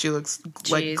makeup so that she looks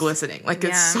like glistening. Like,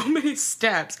 it's so many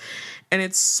steps. And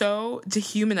it's so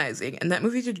dehumanizing. And that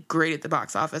movie did great at the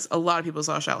box office. A lot of people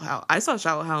saw Shallow Hal. I saw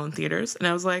Shallow Hal in theaters, and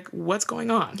I was like, what's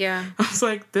going on? Yeah. I was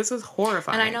like, this is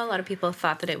horrifying. And I know a lot of people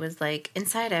thought that it was like,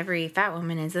 inside every fat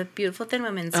woman is a beautiful thin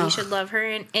woman, so you should love her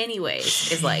in any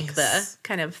ways, is like the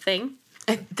kind of thing.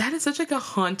 And that is such like a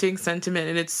haunting sentiment,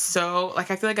 and it's so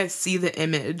like I feel like I see the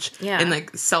image in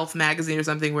like Self magazine or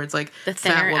something where it's like the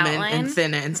fat woman outline and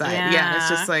thin inside. Yeah, it's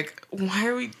just like, why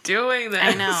are we doing this?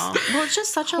 I know. Well, it's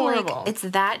just such horrible. it's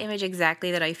that image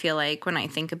exactly that I feel like when I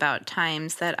think about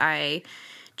times that I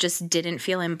just didn't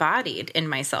feel embodied in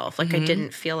myself. Like I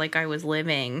didn't feel like I was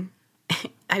living.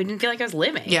 I didn't feel like I was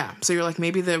living. Yeah. So you're like,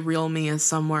 maybe the real me is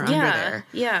somewhere under there.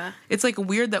 Yeah. It's like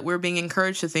weird that we're being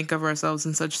encouraged to think of ourselves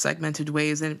in such segmented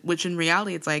ways, and which in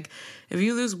reality, it's like, if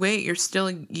you lose weight, you're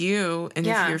still you. And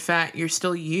if you're fat, you're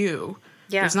still you.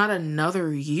 Yeah. There's not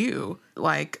another you.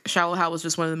 Like, Shallow Hal was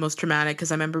just one of the most traumatic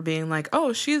because I remember being like,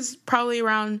 oh, she's probably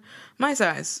around my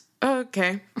size.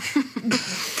 Okay.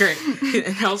 Great.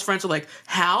 And Hal's friends are like,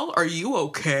 Hal, are you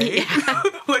okay? Yeah.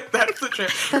 Like, that's the trip.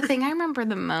 The thing I remember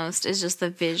the most is just the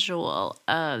visual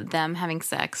of them having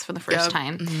sex for the first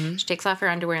time. She takes off her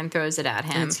underwear and throws it at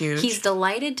him. It's huge. He's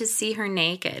delighted to see her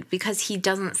naked because he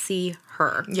doesn't see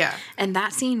her. Yeah. And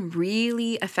that scene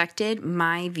really affected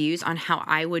my views on how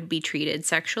I would be treated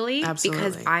sexually. Absolutely.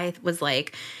 Because I was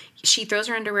like, she throws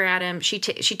her underwear at him. She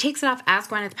takes it off as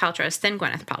Gwyneth Paltrow, as thin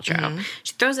Gwyneth Paltrow.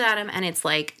 She throws it at him, and it's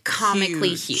like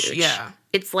comically huge. Yeah.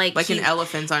 It's like an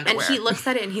elephant's underwear. And he looks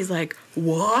at it and he's like,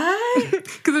 what?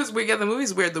 Because it's weird. Yeah, the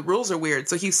movie's weird. The rules are weird.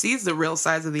 So he sees the real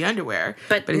size of the underwear.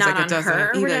 But he's not like, on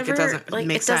her or whatever. It doesn't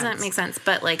make sense. It doesn't make sense.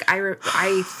 But like I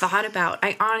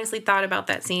honestly thought about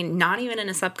that scene, not even in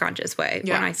a subconscious way,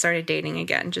 when I started dating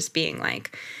again, just being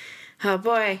like, oh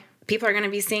boy, people are going to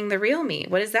be seeing the real me.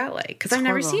 What is that like? Because I've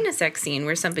never seen a sex scene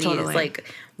where somebody is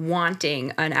like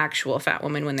wanting an actual fat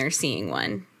woman when they're seeing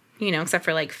one. You know, except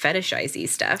for like fetishizy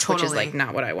stuff, which is like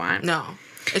not what I want. No.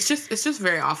 It's just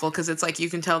very awful because it's like you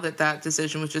can tell that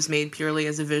decision was just made purely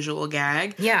as a visual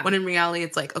gag. Yeah. When in reality,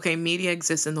 it's like, okay, media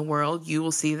exists in the world. You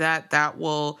will see that. That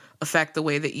will affect the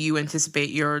way that you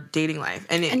anticipate your dating life.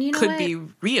 And it could be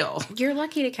real. You're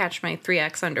lucky to catch my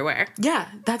 3X underwear. Yeah,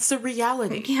 that's the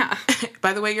reality. Yeah.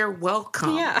 By the way, you're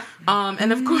welcome. Yeah.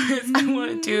 And of course, I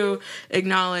wanted to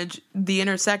acknowledge the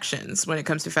intersections when it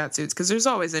comes to fat suits, because there's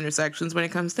always intersections when it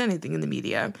comes to anything in the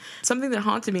media. Something that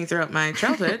haunted me throughout my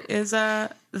childhood is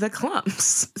the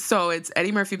clumps. So it's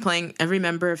Eddie Murphy playing every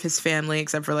member of his family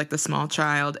except for like the small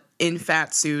child in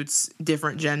fat suits,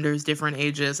 different genders, different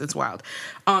ages. It's wild.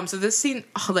 So this scene,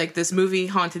 like this movie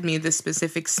haunted me, this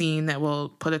specific scene that we'll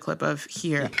put a clip of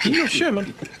here. You know,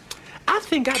 Sherman, I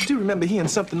think I do remember hearing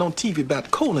something on TV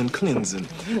about colon cleansing.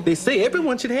 They say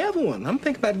everyone should have one. I'm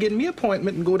thinking about getting me an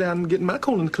appointment and go down and getting my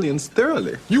colon cleansed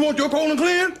thoroughly. You want your colon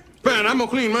cleansed? Fine, I'm gonna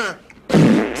clean mine.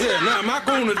 Yeah, nah, my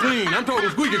colon is clean. I'm talking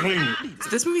squeaky clean.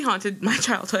 This movie haunted my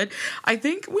childhood. I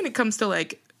think when it comes to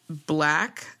like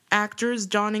black actors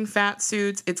donning fat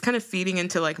suits, it's kind of feeding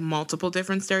into like multiple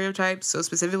different stereotypes. So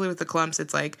specifically with the clumps,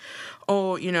 it's like,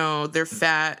 oh, you know, they're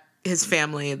fat. His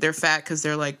family, they're fat because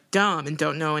they're like dumb and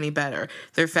don't know any better.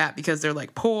 They're fat because they're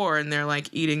like poor and they're like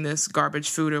eating this garbage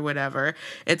food or whatever.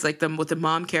 It's like with the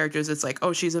mom characters, it's like,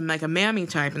 oh, she's like a mammy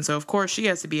type, and so of course she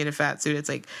has to be in a fat suit. It's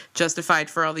like justified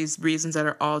for all these reasons that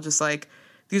are all just like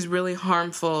these really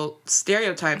harmful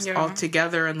stereotypes all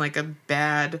together in like a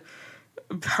bad,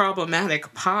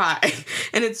 problematic pie.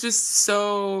 And it's just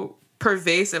so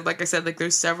pervasive. Like I said, like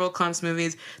there's several clumps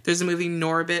movies. There's a movie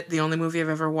Norbit, the only movie I've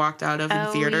ever walked out of in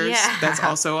theaters. Yeah. That's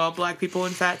also all black people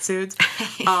in fat suits.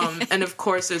 And of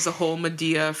course there's a whole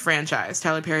Medea franchise.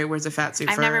 Tyler Perry wears a fat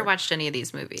suit. I've never watched any of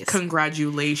these movies.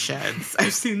 Congratulations.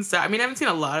 I've seen I haven't seen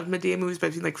a lot of Medea movies, but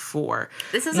I've seen like 4.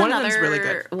 This is one another of them's really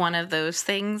good. One of those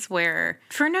things where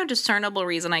for no discernible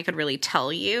reason I could really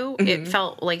tell you, it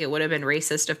felt like it would have been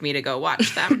racist of me to go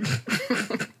watch them.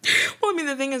 Well, I mean,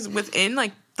 the thing is, within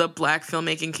like the black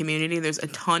filmmaking community, there's a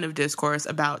ton of discourse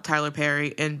about Tyler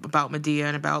Perry and about Medea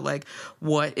and about like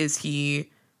what is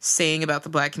he saying about the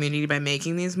black community by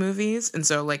making these movies. And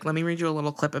so like let me read you a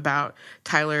little clip about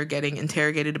Tyler getting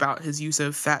interrogated about his use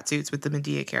of fat suits with the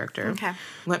Medea character. Okay.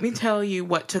 Let me tell you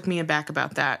what took me aback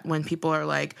about that when people are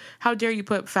like, how dare you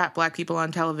put fat black people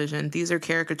on television? These are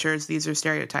caricatures, these are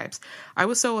stereotypes. I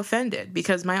was so offended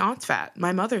because my aunt's fat,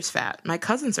 my mother's fat, my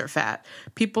cousins are fat.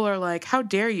 People are like, how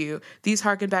dare you? These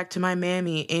harken back to my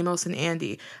mammy, Amos and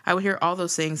Andy. I would hear all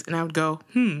those things and I would go,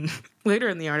 Later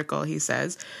in the article, he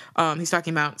says, he's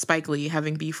talking about Spike Lee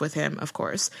having beef with him, of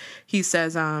course. He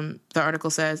says, the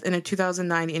article says, in a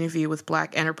 2009 interview with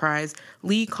Black Enterprise,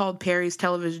 Lee called Perry's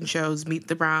television shows Meet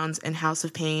the Browns and House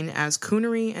of Pain as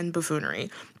coonery and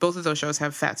buffoonery. Both of those shows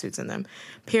have fat suits in them.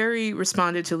 Perry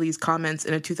responded to Lee's comments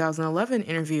in a 2011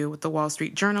 interview with the Wall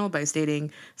Street Journal by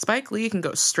stating, Spike Lee can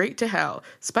go straight to hell.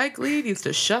 Spike Lee needs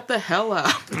to shut the hell up.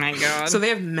 Oh my God. So they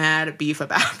have mad beef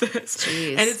about this.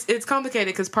 Jeez. And it's complicated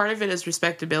because part of it is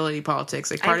respectability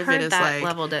politics. Like, part I've of it heard is that like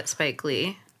leveled at Spike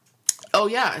Lee. Oh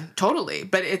yeah, totally.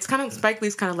 But it's kind of, Spike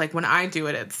Lee's kind of like, when I do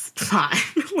it, it's fine.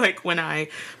 Like, when I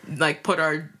like put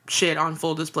our shit on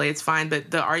full display, it's fine. But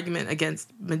the argument against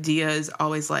Madea is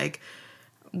always like,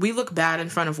 we look bad in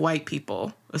front of white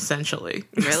people, essentially.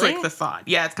 It's Really? like the thought.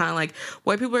 Yeah, it's kind of like,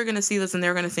 white people are going to see this and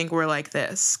they're going to think we're like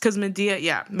this. Because Medea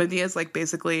is like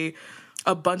basically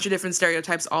a bunch of different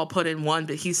stereotypes all put in one,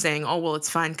 but he's saying, oh, well, it's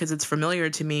fine because it's familiar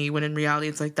to me, when in reality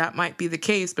it's like, that might be the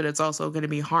case, but it's also going to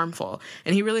be harmful.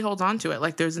 And he really holds on to it.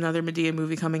 Like, there's another Madea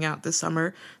movie coming out this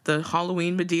summer. The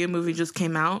Halloween Madea movie just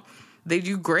came out. They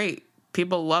do great.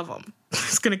 People love them.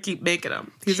 He's going to keep making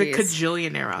them. He's a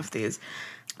cajillionaire off these.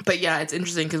 But yeah, it's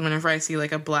interesting because whenever I see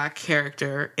like a black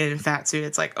character in a fat suit,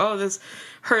 it's like, oh, this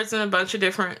hurts in a bunch of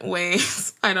different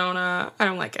ways. I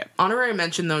don't like it. Honorary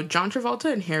mention though, John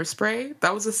Travolta in Hairspray,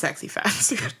 that was a sexy fat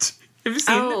suit. Have you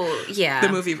seen the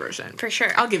movie version? For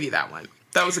sure. I'll give you that one.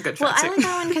 That was a good fat suit. Well, I like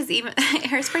that one because even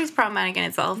Hairspray is problematic in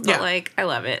itself, but like, I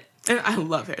love it. And I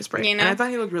love Hairspray. You know? And I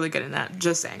thought he looked really good in that.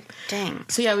 Just saying. Dang.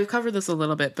 So yeah, we've covered this a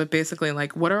little bit, but basically,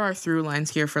 like, what are our through lines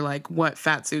here for like what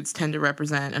fat suits tend to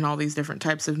represent and all these different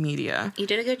types of media? You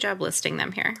did a good job listing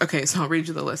them here. Okay, so I'll read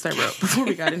you the list I wrote before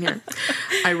we got in here.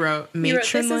 I wrote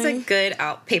matronly. This is a good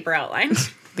paper outline.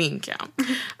 Thank you.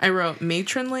 I wrote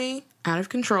matronly, out of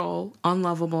control,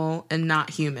 unlovable, and not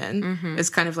human. Mm-hmm.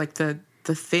 Is kind of like the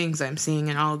things I'm seeing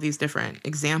in all of these different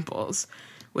examples,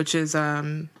 which is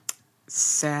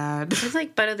sad. It's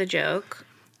like butt of the joke.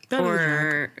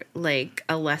 Or like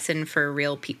a lesson for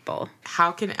real people.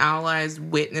 How can allies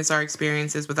witness our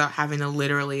experiences without having to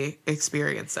literally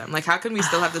experience them? Like, how can we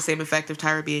still have the same effect of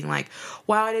Tyra being like,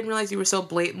 wow, I didn't realize you were so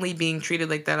blatantly being treated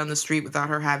like that on the street, without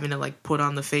her having to like put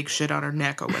on the fake shit on her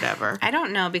neck or whatever? I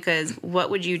don't know, because what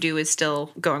would you do is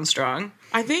still going strong.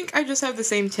 I think I just have the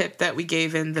same tip that we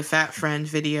gave in the Fat Friend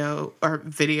the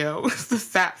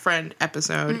Fat Friend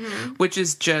episode, which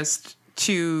is just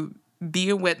to be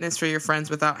a witness for your friends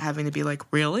without having to be like,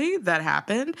 really? That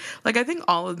happened? Like, I think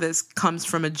all of this comes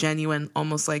from a genuine,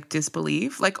 almost like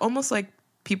disbelief. Like, almost like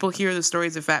people hear the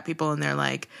stories of fat people and they're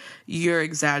like, you're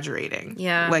exaggerating.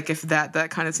 Yeah. Like, if that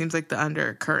kind of seems like the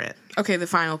undercurrent. Okay, the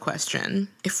final question.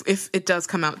 If it does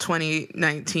come out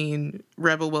 2019,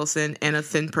 Rebel Wilson and a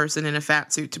thin person in a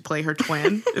fat suit to play her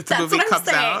twin, if the movie comes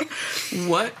out,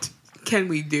 what can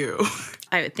we do?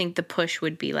 I would think the push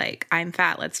would be like, I'm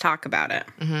fat, let's talk about it.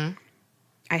 Mm-hmm.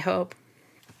 I hope.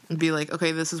 Be like,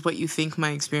 okay, this is what you think my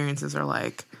experiences are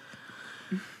like.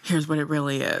 Here's what it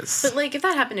really is. But like, if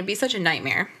that happened, it'd be such a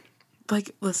nightmare.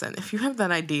 Like, listen, if you have that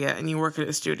idea and you work at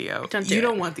a studio, you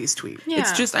don't want these tweets. Yeah.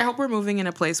 It's just, I hope we're moving in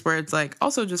a place where it's like,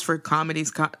 also just for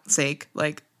comedy's sake,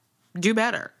 like, do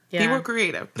better. Yeah. Be more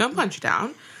creative. Don't punch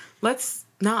down. Let's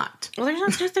not. Well,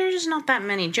 there's just not that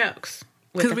many jokes.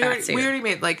 Because we already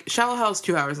made, like, Shallow Hell's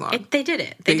 2 hours long. They did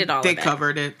it. They did all of it. They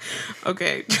covered it.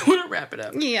 Okay. Do you want to wrap it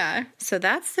up? Yeah. So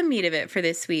that's the meat of it for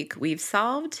this week. We've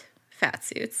solved fat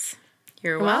suits.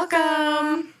 You're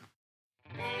welcome.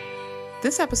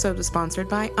 This episode was sponsored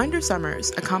by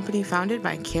Undersummers, a company founded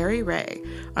by Carrie Ray.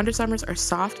 Undersummers are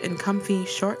soft and comfy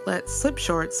shortlet slip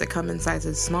shorts that come in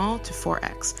sizes small to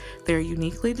 4X. They are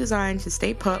uniquely designed to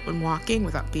stay put when walking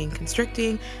without being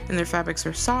constricting, and their fabrics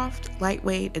are soft,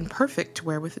 lightweight, and perfect to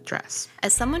wear with a dress.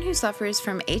 As someone who suffers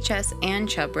from HS and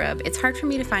chub rub, it's hard for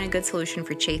me to find a good solution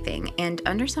for chafing, and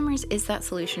Undersummers is that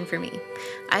solution for me.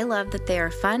 I love that they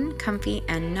are fun, comfy,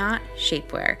 and not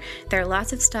shapewear. There are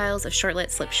lots of styles of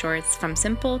shortlet slip shorts, from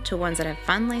simple to ones that have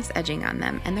fun lace edging on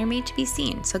them, and they're made to be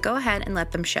seen, so go ahead and let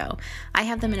them show. I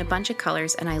have them in a bunch of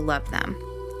colors, and I love them.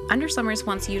 Undersummers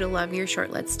wants you to love your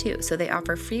shortlets too, so they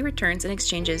offer free returns and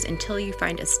exchanges until you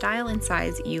find a style and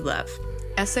size you love.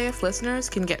 SAF listeners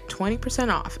can get 20%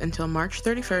 off until March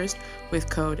 31st with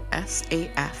code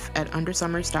SAF at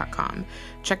undersummers.com.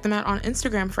 Check them out on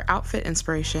Instagram for outfit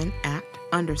inspiration at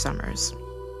Undersummers.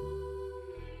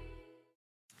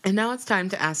 And now it's time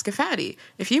to Ask a Fatty.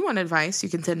 If you want advice, you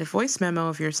can send a voice memo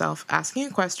of yourself asking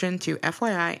a question to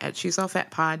FYI at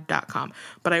she'sallfatpod.com.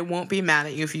 But I won't be mad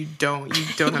at you if you don't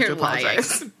have to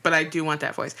apologize. But I do want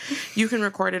that voice. You can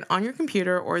record it on your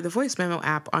computer or the voice memo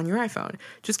app on your iPhone.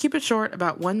 Just keep it short,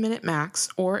 about 1 minute max.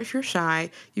 Or if you're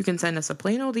shy, you can send us a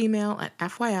plain old email at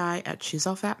FYI at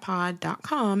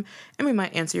she'sallfatpod.com, and we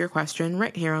might answer your question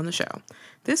right here on the show.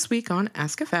 This week on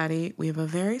Ask a Fatty, we have a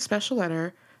very special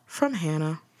letter from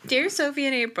Hannah. Dear Sophie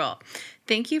and April,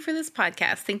 Thank you for this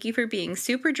podcast. Thank you for being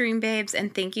super dream babes,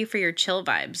 and thank you for your chill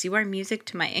vibes. You are music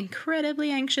to my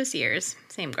incredibly anxious ears.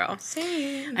 Same, girl.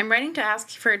 Same. I'm writing to ask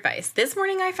for advice. This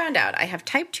morning I found out I have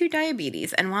type 2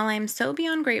 diabetes, and while I am so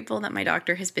beyond grateful that my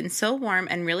doctor has been so warm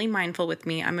and really mindful with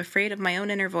me, I'm afraid of my own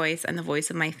inner voice and the voice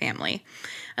of my family.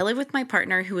 I live with my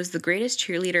partner, who is the greatest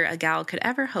cheerleader a gal could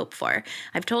ever hope for.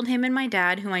 I've told him and my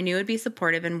dad, who I knew would be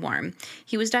supportive and warm.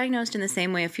 He was diagnosed in the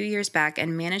same way a few years back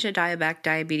and managed a diabetic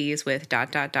diabetes with ...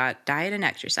 diet and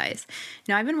exercise.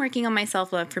 Now, I've been working on my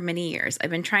self-love for many years. I've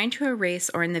been trying to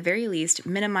erase, or in the very least,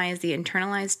 minimize the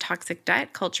internalized toxic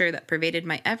diet culture that pervaded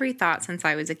my every thought since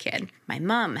I was a kid. My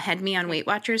mom had me on Weight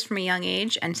Watchers from a young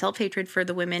age, and self-hatred for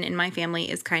the women in my family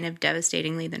is kind of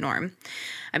devastatingly the norm.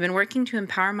 I've been working to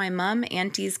empower my mom,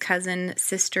 aunties, cousin,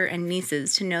 sister, and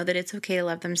nieces to know that it's okay to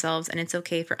love themselves and it's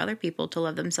okay for other people to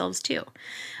love themselves too.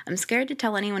 I'm scared to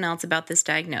tell anyone else about this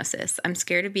diagnosis. I'm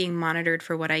scared of being monitored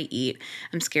for what I eat.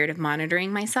 I'm scared of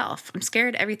monitoring myself. I'm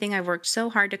scared everything I've worked so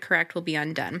hard to correct will be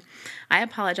undone. I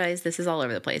apologize. This is all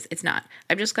over the place. It's not.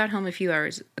 I've just got home a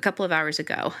couple of hours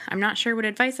ago. I'm not sure what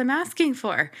advice I'm asking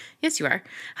for. Yes, you are.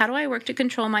 How do I work to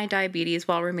control my diabetes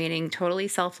while remaining totally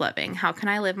self-loving? How can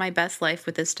I live my best life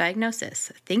with this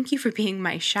diagnosis? Thank you for being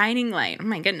my shining light. Oh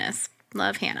my goodness.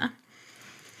 Love, Hannah.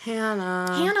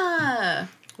 Hannah.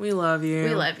 We love you.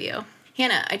 We love you.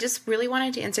 Hannah, I just really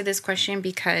wanted to answer this question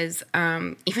because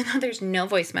even though there's no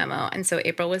voice memo, and so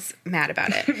April was mad about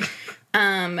it,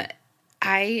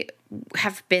 I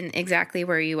have been exactly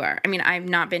where you are. I mean, I've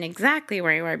not been exactly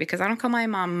where you are because I don't call my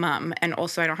mom, and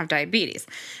also I don't have diabetes.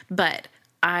 But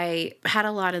I had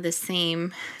a lot of the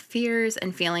same fears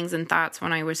and feelings and thoughts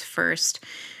when I was first,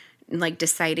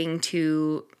 deciding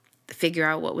to figure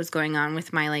out what was going on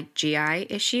with my GI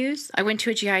issues. I went to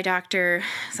a GI doctor.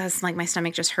 So I was my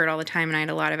stomach just hurt all the time, and I had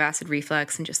a lot of acid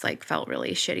reflux and just felt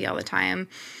really shitty all the time.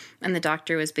 And the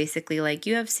doctor was basically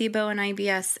you have SIBO and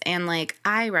IBS, and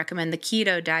I recommend the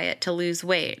keto diet to lose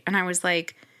weight. And I was I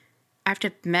have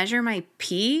to measure my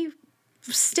pee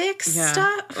sticks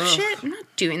stuff. Ugh. Shit, I'm not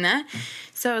doing that.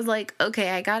 So I was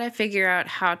okay, I got to figure out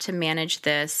how to manage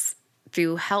this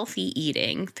through healthy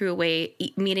eating,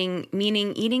 meaning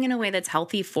eating in a way that's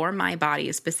healthy for my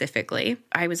body specifically.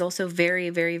 I was also very,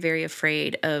 very, very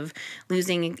afraid of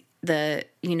losing the,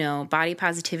 body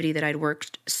positivity that I'd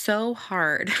worked so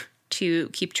hard to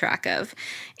keep track of.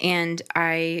 And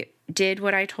I did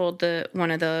what I told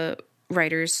one of the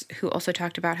writers who also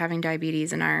talked about having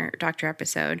diabetes in our doctor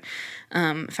episode,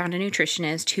 found a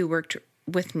nutritionist who worked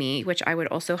with me, which I would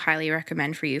also highly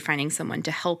recommend for you, finding someone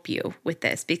to help you with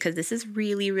this, because this is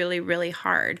really, really, really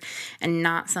hard and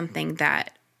not something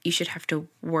that you should have to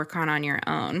work on your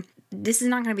own. This is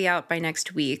not going to be out by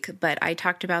next week, but I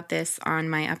talked about this on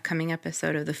my upcoming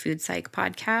episode of the Food Psych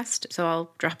podcast. So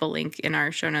I'll drop a link in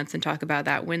our show notes and talk about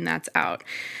that when that's out.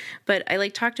 But I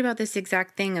talked about this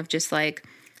exact thing of just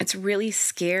it's really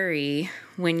scary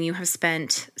when you have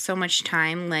spent so much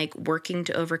time working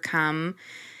to overcome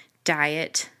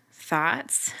diet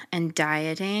thoughts and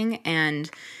dieting,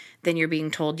 and then you're being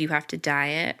told you have to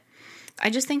diet. I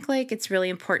just think it's really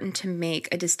important to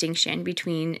make a distinction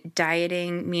between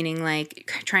dieting, meaning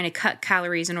trying to cut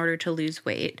calories in order to lose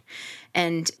weight,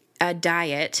 and a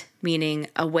diet, meaning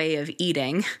a way of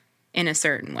eating in a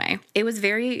certain way. It was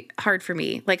very hard for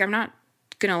me. I'm not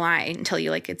gonna lie and tell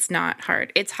you it's not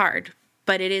hard. It's hard,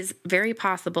 but it is very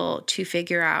possible to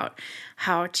figure out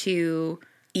how to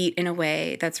eat in a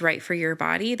way that's right for your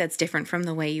body, that's different from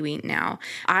the way you eat now.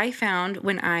 I found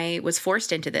when I was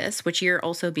forced into this, which you're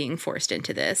also being forced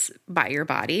into this by your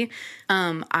body,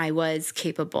 I was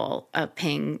capable of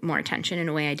paying more attention in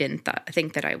a way I didn't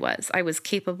think that I was. I was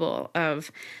capable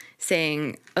of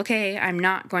saying, okay, I'm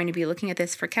not going to be looking at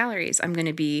this for calories. I'm going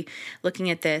to be looking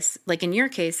at this, in your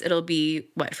case, it'll be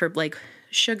for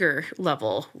sugar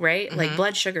level, right? Mm-hmm.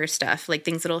 Blood sugar stuff,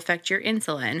 things that'll affect your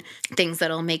insulin, things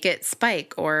that'll make it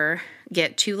spike or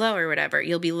get too low or whatever.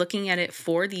 You'll be looking at it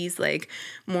for these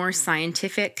more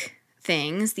scientific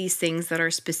things, these things that are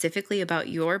specifically about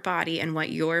your body and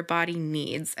what your body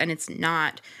needs. And it's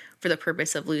not for the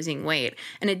purpose of losing weight.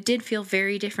 And it did feel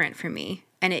very different for me.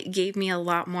 And it gave me a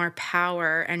lot more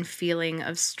power and feeling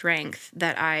of strength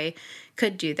that I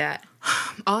could do that.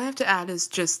 All I have to add is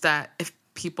just that if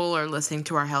people are listening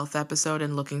to our health episode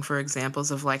and looking for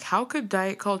examples of how could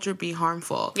diet culture be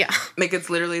harmful? Yeah. It's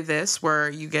literally this, where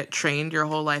you get trained your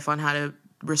whole life on how to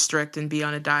restrict and be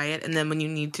on a diet. And then when you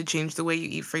need to change the way you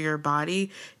eat for your body,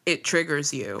 it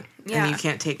triggers you. Yeah. And you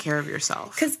can't take care of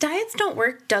yourself. Because diets don't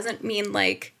work doesn't mean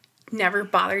never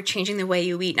bother changing the way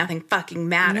you eat, nothing fucking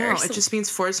matters. No, it just means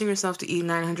forcing yourself to eat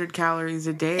 900 calories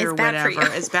a day or bad whatever. for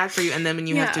you. It's bad for you. And then when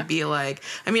you have to be like,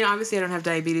 I mean, obviously I don't have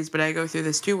diabetes, but I go through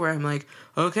this too where I'm like,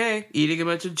 okay, eating a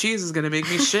bunch of cheese is going to make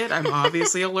me shit. I'm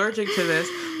obviously allergic to this,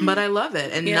 but I love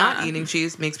it. And not eating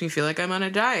cheese makes me feel like I'm on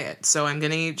a diet. So I'm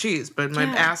going to eat cheese, but my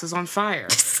ass is on fire.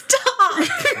 Stop!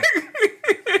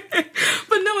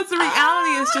 But no, it's the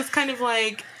reality is just kind of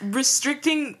like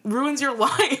restricting ruins your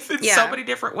life in so many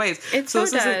different ways. So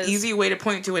this is an easy way to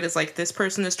point to it is like this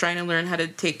person is trying to learn how to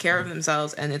take care of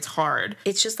themselves and it's hard.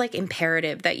 It's just like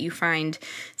imperative that you find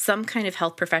some kind of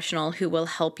health professional who will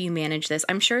help you manage this.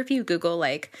 I'm sure if you Google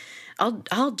like,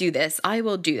 I'll do this, I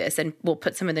will do this, and we'll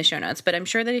put some in the show notes. But I'm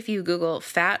sure that if you Google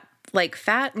fat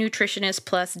nutritionist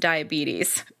plus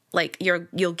diabetes, like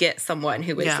you'll get someone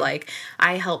who is like,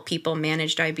 I help people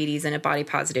manage diabetes in a body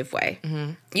positive way.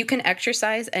 Mm-hmm. You can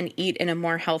exercise and eat in a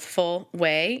more healthful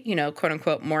way, you know, quote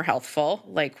unquote, more healthful,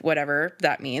 like whatever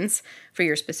that means for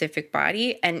your specific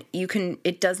body. And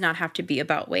it does not have to be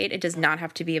about weight. It does not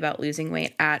have to be about losing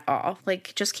weight at all.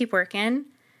 Like just keep working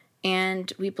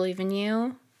and we believe in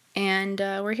you and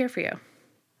we're here for you.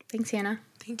 Thanks, Hannah.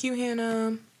 Thank you,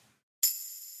 Hannah.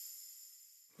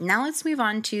 Now let's move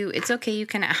on to It's Okay, You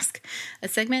Can Ask, a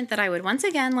segment that I would once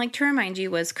again like to remind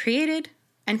you was created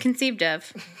and conceived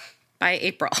of by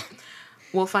April.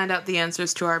 We'll find out the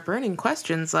answers to our burning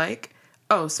questions like,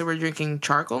 oh, so we're drinking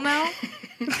charcoal now?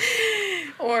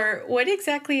 Or what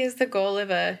exactly is the goal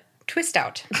of a twist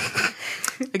out?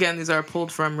 Again, these are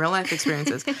pulled from real life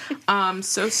experiences.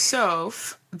 So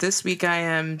Soph, this week I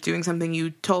am doing something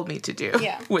you told me to do,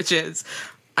 which is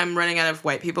I'm running out of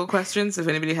white people questions. If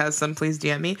anybody has some, please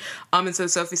DM me. And so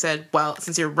Sophie said, well,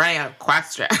 since you're running out of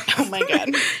questions, oh my God,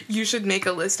 you should make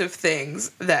a list of things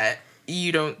that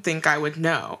you don't think I would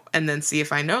know and then see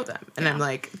if I know them. And I'm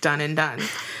like, done and done.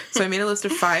 So I made a list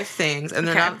of 5 things, and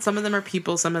they're not, some of them are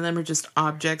people, some of them are just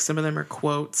objects, some of them are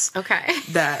quotes. Okay.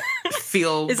 That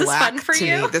feel Is this black fun for to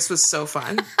you? me. This was so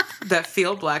fun. That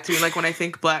feel black to me. Like when I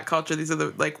think black culture, these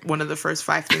are one of the first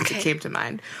 5 things that came to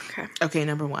mind. Okay,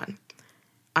 number 1.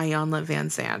 Iyanla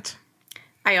Vanzant.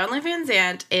 Iyanla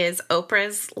Vanzant is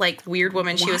Oprah's like weird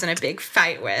woman she was in a big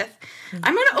fight with.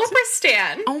 I'm an Oprah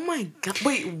stan. Oh my God.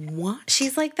 Wait, what?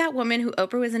 She's like that woman who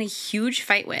Oprah was in a huge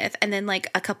fight with. And then like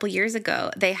a couple years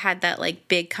ago, they had that like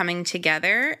big coming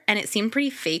together and it seemed pretty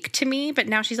fake to me. But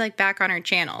now she's like back on her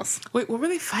channels. Wait, what were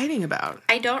they fighting about?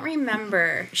 I don't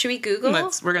remember. Should we Google?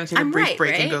 We're going to take a brief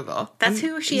break and Google. That's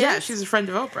who she is? Yeah, she's a friend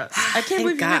of Oprah's. I can't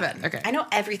believe you knew that. Okay. I know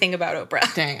everything about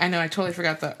Oprah. Dang, I know. I totally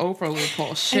forgot the Oprah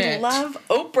loophole. Shit. I love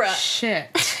Oprah.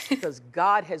 Shit. Because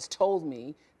God has told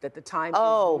me that the time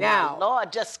Oh, is now. my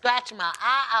Lord, just scratch my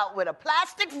eye out with a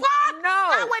plastic fork? No.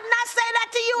 I would not say that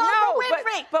to you, Oprah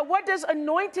Winfrey. But what does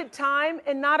anointed time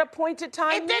and not appointed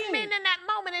time mean? It didn't mean in that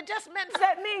moment. It just meant... What does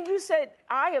that mean? You said,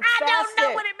 I have I fasted. don't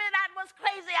know what it meant. I was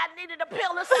crazy. I needed a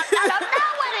pill or something. I don't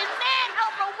know what it meant,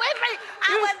 Oprah Winfrey.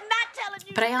 I was not telling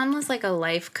you. But Iyanla's like a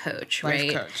life coach, right?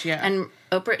 Life coach, yeah. And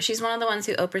Oprah, she's one of the ones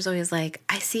who Oprah's always like,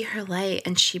 I see her light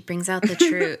and she brings out the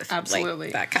truth. Absolutely.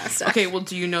 Like, that kind of stuff. Okay, well,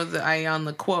 do you know the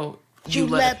Iyanla quote? You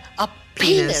let a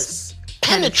penis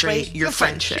penetrate your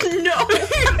friendship. No.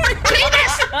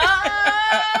 Penis!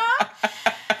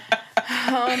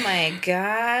 Oh my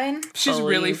God. She's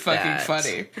really Believe fucking that.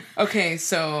 funny. Okay,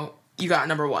 so you got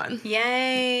number 1.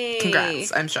 Yay.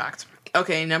 Congrats. I'm shocked.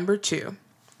 Okay, number 2.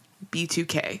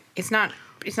 B2K. It's not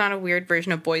a weird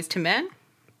version of Boys to Men?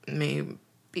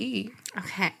 Maybe.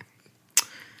 Okay.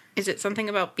 Is it something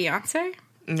about Beyonce?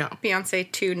 No.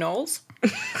 Beyonce 2 Knowles?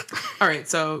 All right,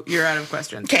 so you're out of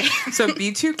questions. Okay. So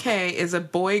B2K is a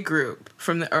boy group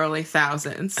from the early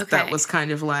thousands that was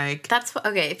kind of like... That's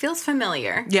okay. It feels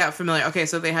familiar. Yeah, familiar. Okay,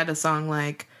 so they had a song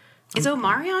like... Is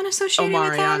Omarion associated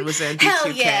with them? Omarion was in B2K.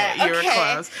 Hell yeah. You were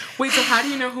close. Wait, so how do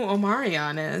you know who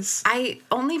Omarion is?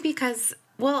 Only because,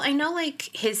 well, I know like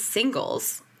his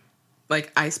singles.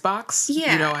 Like Icebox?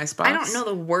 Yeah. You know Icebox? I don't know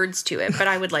the words to it, but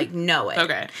I would like know it.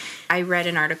 Okay. I read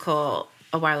an article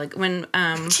a while ago when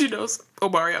she knows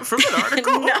Omarion from an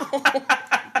article. No.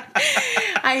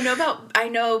 I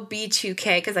know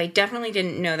B2K because I definitely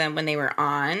didn't know them when they were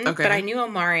on. Okay. But I knew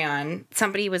Omarion.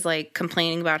 Somebody was like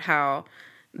complaining about how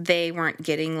they weren't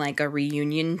getting like a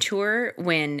reunion tour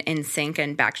when NSYNC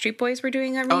and Backstreet Boys were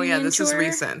doing a reunion tour. Oh yeah, this is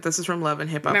recent. This is from Love and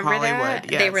Hip Hop Remember Hollywood. that?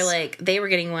 Yes. They were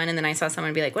getting one, and then I saw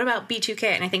someone be like, "What about B2K?"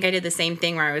 And I think I did the same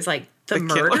thing where I was like, "The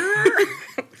murderer,"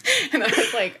 and I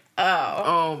was like, "Oh,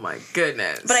 oh my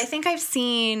goodness!" But I think I've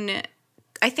seen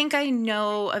I think I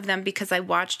know of them because I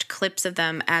watched clips of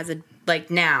them as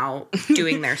now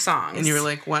doing their songs. And you were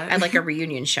like, what? At like a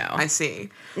reunion show. I see.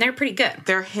 And they're pretty good.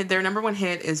 Their number one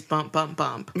hit is Bump, Bump,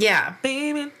 Bump. Yeah.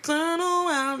 Baby, turn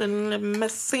around and let me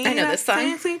see. I know this song.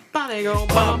 Sexy body go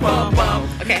bump, bump,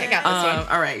 bump. Okay, I got this one.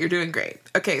 All right, you're doing great.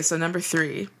 Okay, so number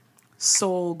 3,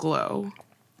 Soul Glow.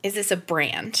 Is this a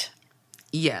brand?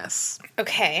 Yes.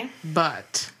 Okay.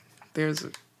 But there's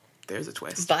a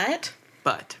twist.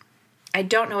 But I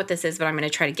don't know what this is, but I'm going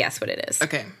to try to guess what it is.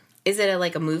 Okay. Is it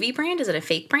a movie brand? Is it a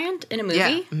fake brand in a movie?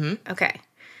 Yeah. Mm-hmm. Okay.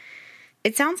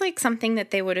 It sounds like something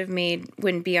that they would have made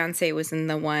when Beyonce was in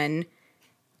the one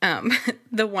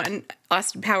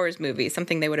Austin Powers movie.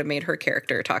 Something they would have made her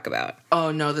character talk about.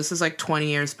 Oh no, this is like 20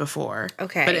 years before.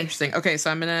 Okay. But interesting. Okay, so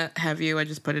I'm gonna have you. I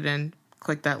just put it in.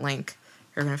 Click that link.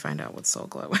 You're gonna find out what Soul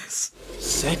Glow is.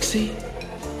 Sexy,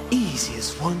 easy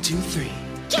as 1, 2, 3.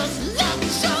 Just let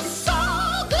your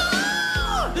soul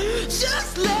glow.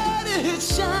 Just let it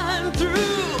shine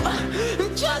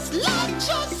through. Just let your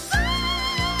soul.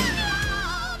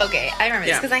 Okay, I remember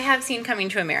this because I have seen Coming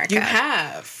to America. You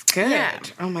have. Good. Yeah.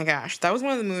 Oh my gosh. That was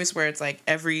one of the movies where it's like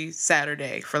every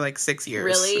Saturday for like 6 years.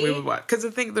 Really? We would watch. Because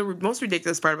the most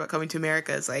ridiculous part about Coming to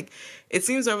America is like, it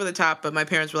seems over the top, but my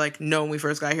parents were like, no, when we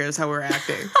first got here, that's how we were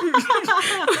acting.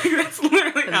 That's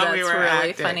literally how we were really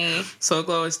acting. funny. Soul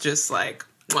Glow is just like,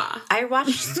 mwah. I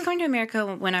watched Coming to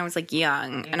America when I was like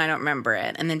young, and I don't remember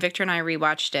it. And then Victor and I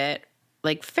rewatched it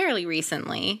like fairly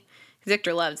recently.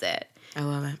 Victor loves it. I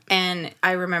love it. And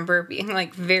I remember being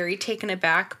like very taken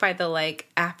aback by the like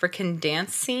African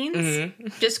dance scenes. Mm-hmm.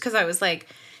 Just because I was like,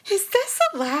 is this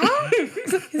allowed? Is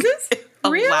this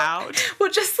real? Allowed?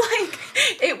 Well, just like,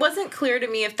 it wasn't clear to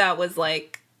me if that was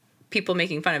like people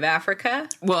making fun of Africa.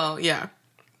 Well, yeah.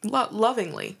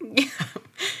 Lovingly.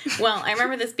 Well, I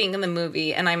remember this being in the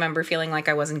movie, and I remember feeling like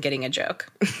I wasn't getting a joke.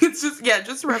 It's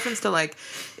just a reference to like,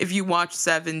 if you watch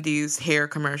 70s hair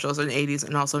commercials and 80s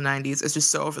and also 90s, it's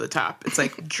just so over the top. It's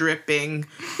like dripping,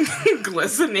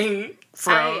 glistening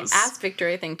froze. I asked Victor,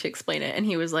 I think, to explain it, and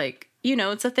he was like,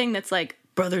 it's a thing that's like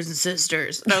brothers and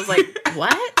sisters. And I was like,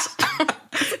 what?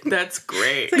 That's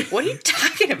great. Like, what are you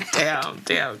talking about?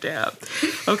 Damn.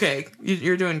 Okay,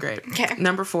 you're doing great. Okay.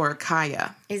 Number 4,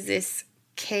 Kaya. Is this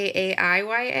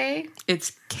Kaiya?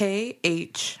 It's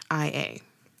Khia.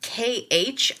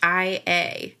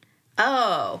 Khia.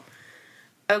 Oh.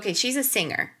 Okay, she's a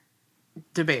singer.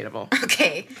 Debatable.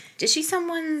 Okay. Does she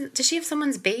have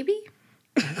someone's baby?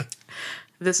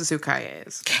 This is who Kaya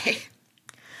is. Okay.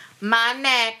 My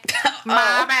neck,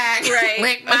 my back, right.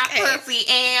 with my pussy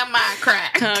and my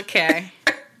crack. Okay.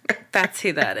 That's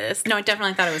who that is. No, I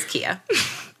definitely thought it was Kia.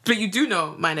 But you do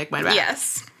know My Neck, My Back.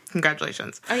 Yes.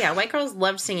 Congratulations. Oh, yeah. White girls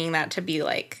loved singing that to be,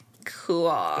 like, cool.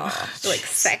 Like,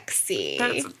 sexy.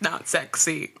 That's not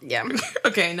sexy. Yeah.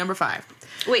 Okay, number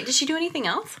 5. Wait, did she do anything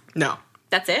else? No.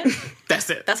 That's it? That's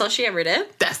it. That's all she ever did?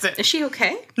 That's it. Is she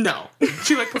okay? No.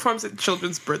 She, like, performs at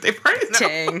children's birthday parties now.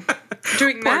 Dang.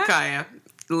 Doing Poor that? Kaya.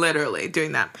 Literally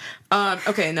doing that.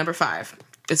 Okay, number 5.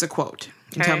 It's a quote.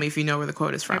 And tell me if you know where the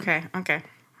quote is from. Okay.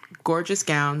 Gorgeous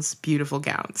gowns, beautiful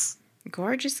gowns.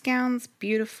 Gorgeous gowns,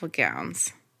 beautiful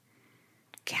gowns.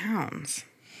 Gowns.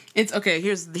 It's okay,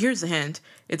 here's the hint.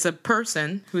 It's a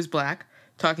person who's black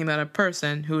talking about a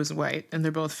person who is white, and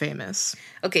they're both famous.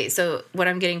 Okay, so what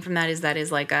I'm getting from that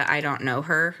is like a I don't know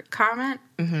her comment.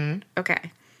 Mm-hmm.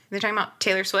 Okay. They're talking about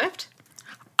Taylor Swift?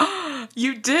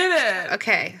 You did it!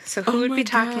 Okay, so who would be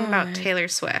talking about Taylor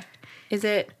Swift? Is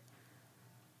it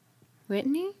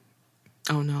Whitney?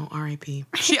 Oh no, R.I.P.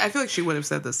 I feel like she would have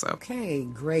said this though. Okay,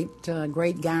 great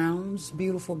gowns,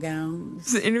 beautiful gowns.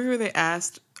 It's an interview where they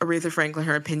asked Aretha Franklin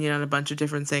her opinion on a bunch of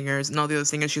different singers, and all the other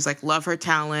singers, she's like, love her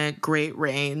talent, great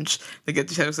range. They get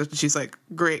to Taylor Swift, and she's like,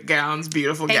 great gowns,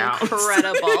 beautiful gowns.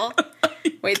 Incredible.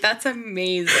 Wait, that's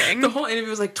amazing. The whole interview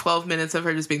was like 12 minutes of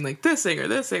her just being like, this singer,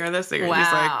 this singer, this singer. Wow. And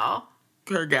she's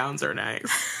like, her gowns are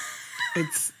nice.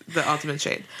 It's the ultimate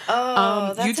shade.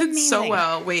 Oh, that's you did amazing. so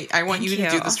well. Wait, I want Thank you to you.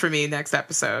 do this for me next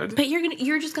episode. But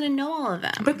you're just gonna know all of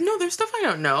them. But no, there's stuff I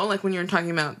don't know. Like when you're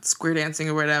talking about square dancing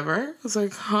or whatever. I was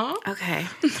like, huh? Okay.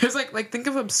 There's like think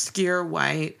of obscure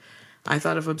white. I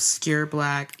thought of obscure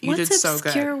black. You What's did so good.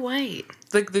 obscure white?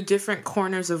 Like the different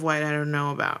corners of white I don't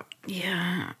know about.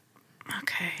 Yeah.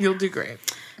 Okay. You'll do great.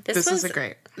 This is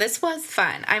great. This was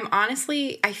fun.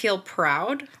 I feel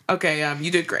proud. Okay, you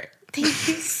did great. Thank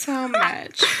you so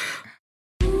much.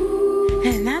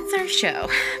 And that's that's our show.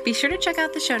 Be sure to check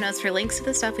out the show notes for links to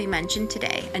the stuff we mentioned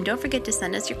today. And don't forget to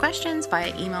send us your questions via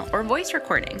email or voice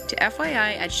recording to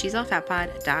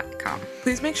FYI@shesallfatpod.com.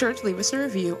 Please make sure to leave us a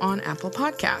review on Apple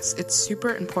Podcasts. It's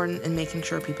super important in making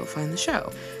sure people find the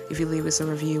show. If you leave us a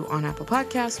review on Apple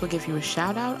Podcasts, we'll give you a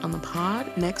shout out on the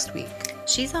pod next week.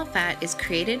 She's All Fat is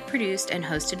created, produced, and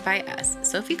hosted by us,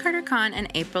 Sophie Carter-Kahn and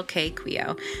April K.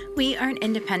 Quio. We are an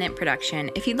independent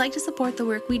production. If you'd like to support the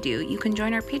work we do, you can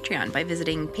join our Patreon by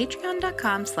visiting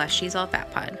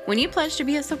patreon.com/she'sallfatpod. When you pledge to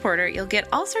be a supporter, you'll get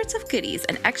all sorts of goodies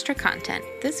and extra content.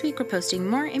 This week, we're posting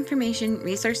more information,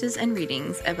 resources, and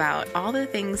readings about all the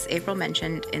things April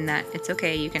mentioned in that It's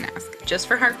Okay, You Can Ask, just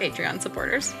for our Patreon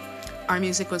supporters. Our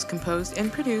music was composed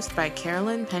and produced by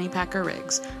Carolyn Pennypacker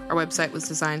Riggs. Our website was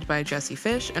designed by Jesse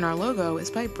Fish, and our logo is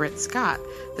by Britt Scott.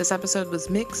 This episode was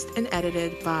mixed and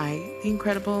edited by the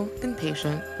incredible and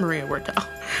patient Maria Wardell.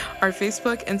 Our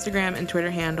Facebook, Instagram, and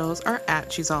Twitter handles are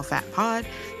 @She'sAllFatPod.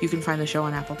 You can find the show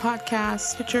on Apple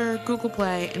Podcasts, Stitcher, Google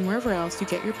Play, and wherever else you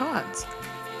get your pods.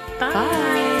 Bye.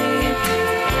 Bye.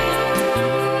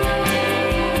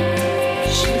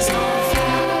 She's all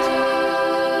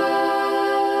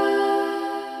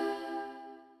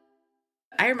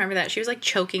I remember that. She was like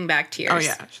choking back tears. Oh,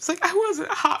 yeah. She's like, I wasn't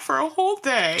hot for a whole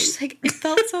day. She's like, it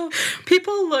felt so.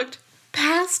 People looked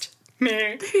past me.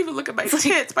 They didn't even look at my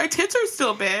tits. My tits are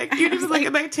still big. You didn't even look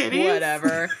at my titties.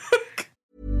 Whatever.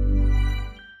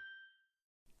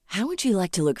 How would you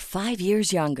like to look 5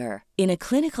 years younger? In a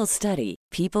clinical study,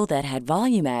 people that had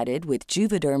volume added with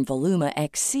Juvederm Voluma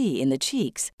XC in the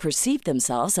cheeks perceived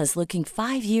themselves as looking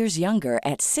 5 years younger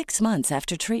at 6 months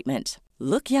after treatment.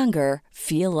 Look younger,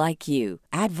 feel like you.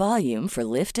 Add volume for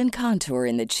lift and contour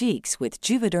in the cheeks with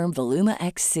Juvederm Voluma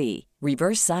XC.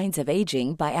 Reverse signs of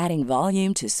aging by adding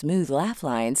volume to smooth laugh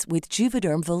lines with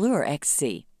Juvederm Volure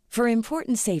XC. For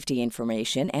important safety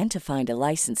information and to find a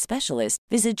licensed specialist,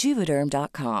 visit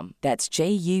Juvederm.com. That's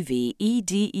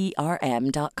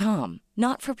JUVEDERM.com.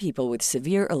 Not for people with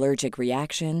severe allergic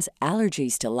reactions,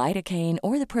 allergies to lidocaine,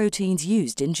 or the proteins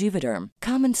used in Juvederm.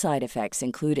 Common side effects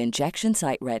include injection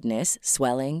site redness,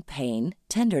 swelling, pain,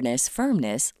 tenderness,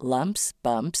 firmness, lumps,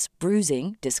 bumps,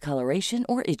 bruising, discoloration,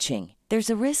 or itching. There's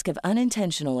a risk of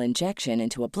unintentional injection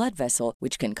into a blood vessel,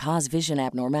 which can cause vision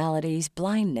abnormalities,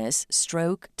 blindness,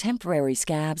 stroke, temporary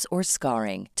scabs, or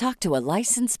scarring. Talk to a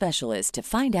licensed specialist to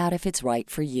find out if it's right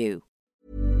for you.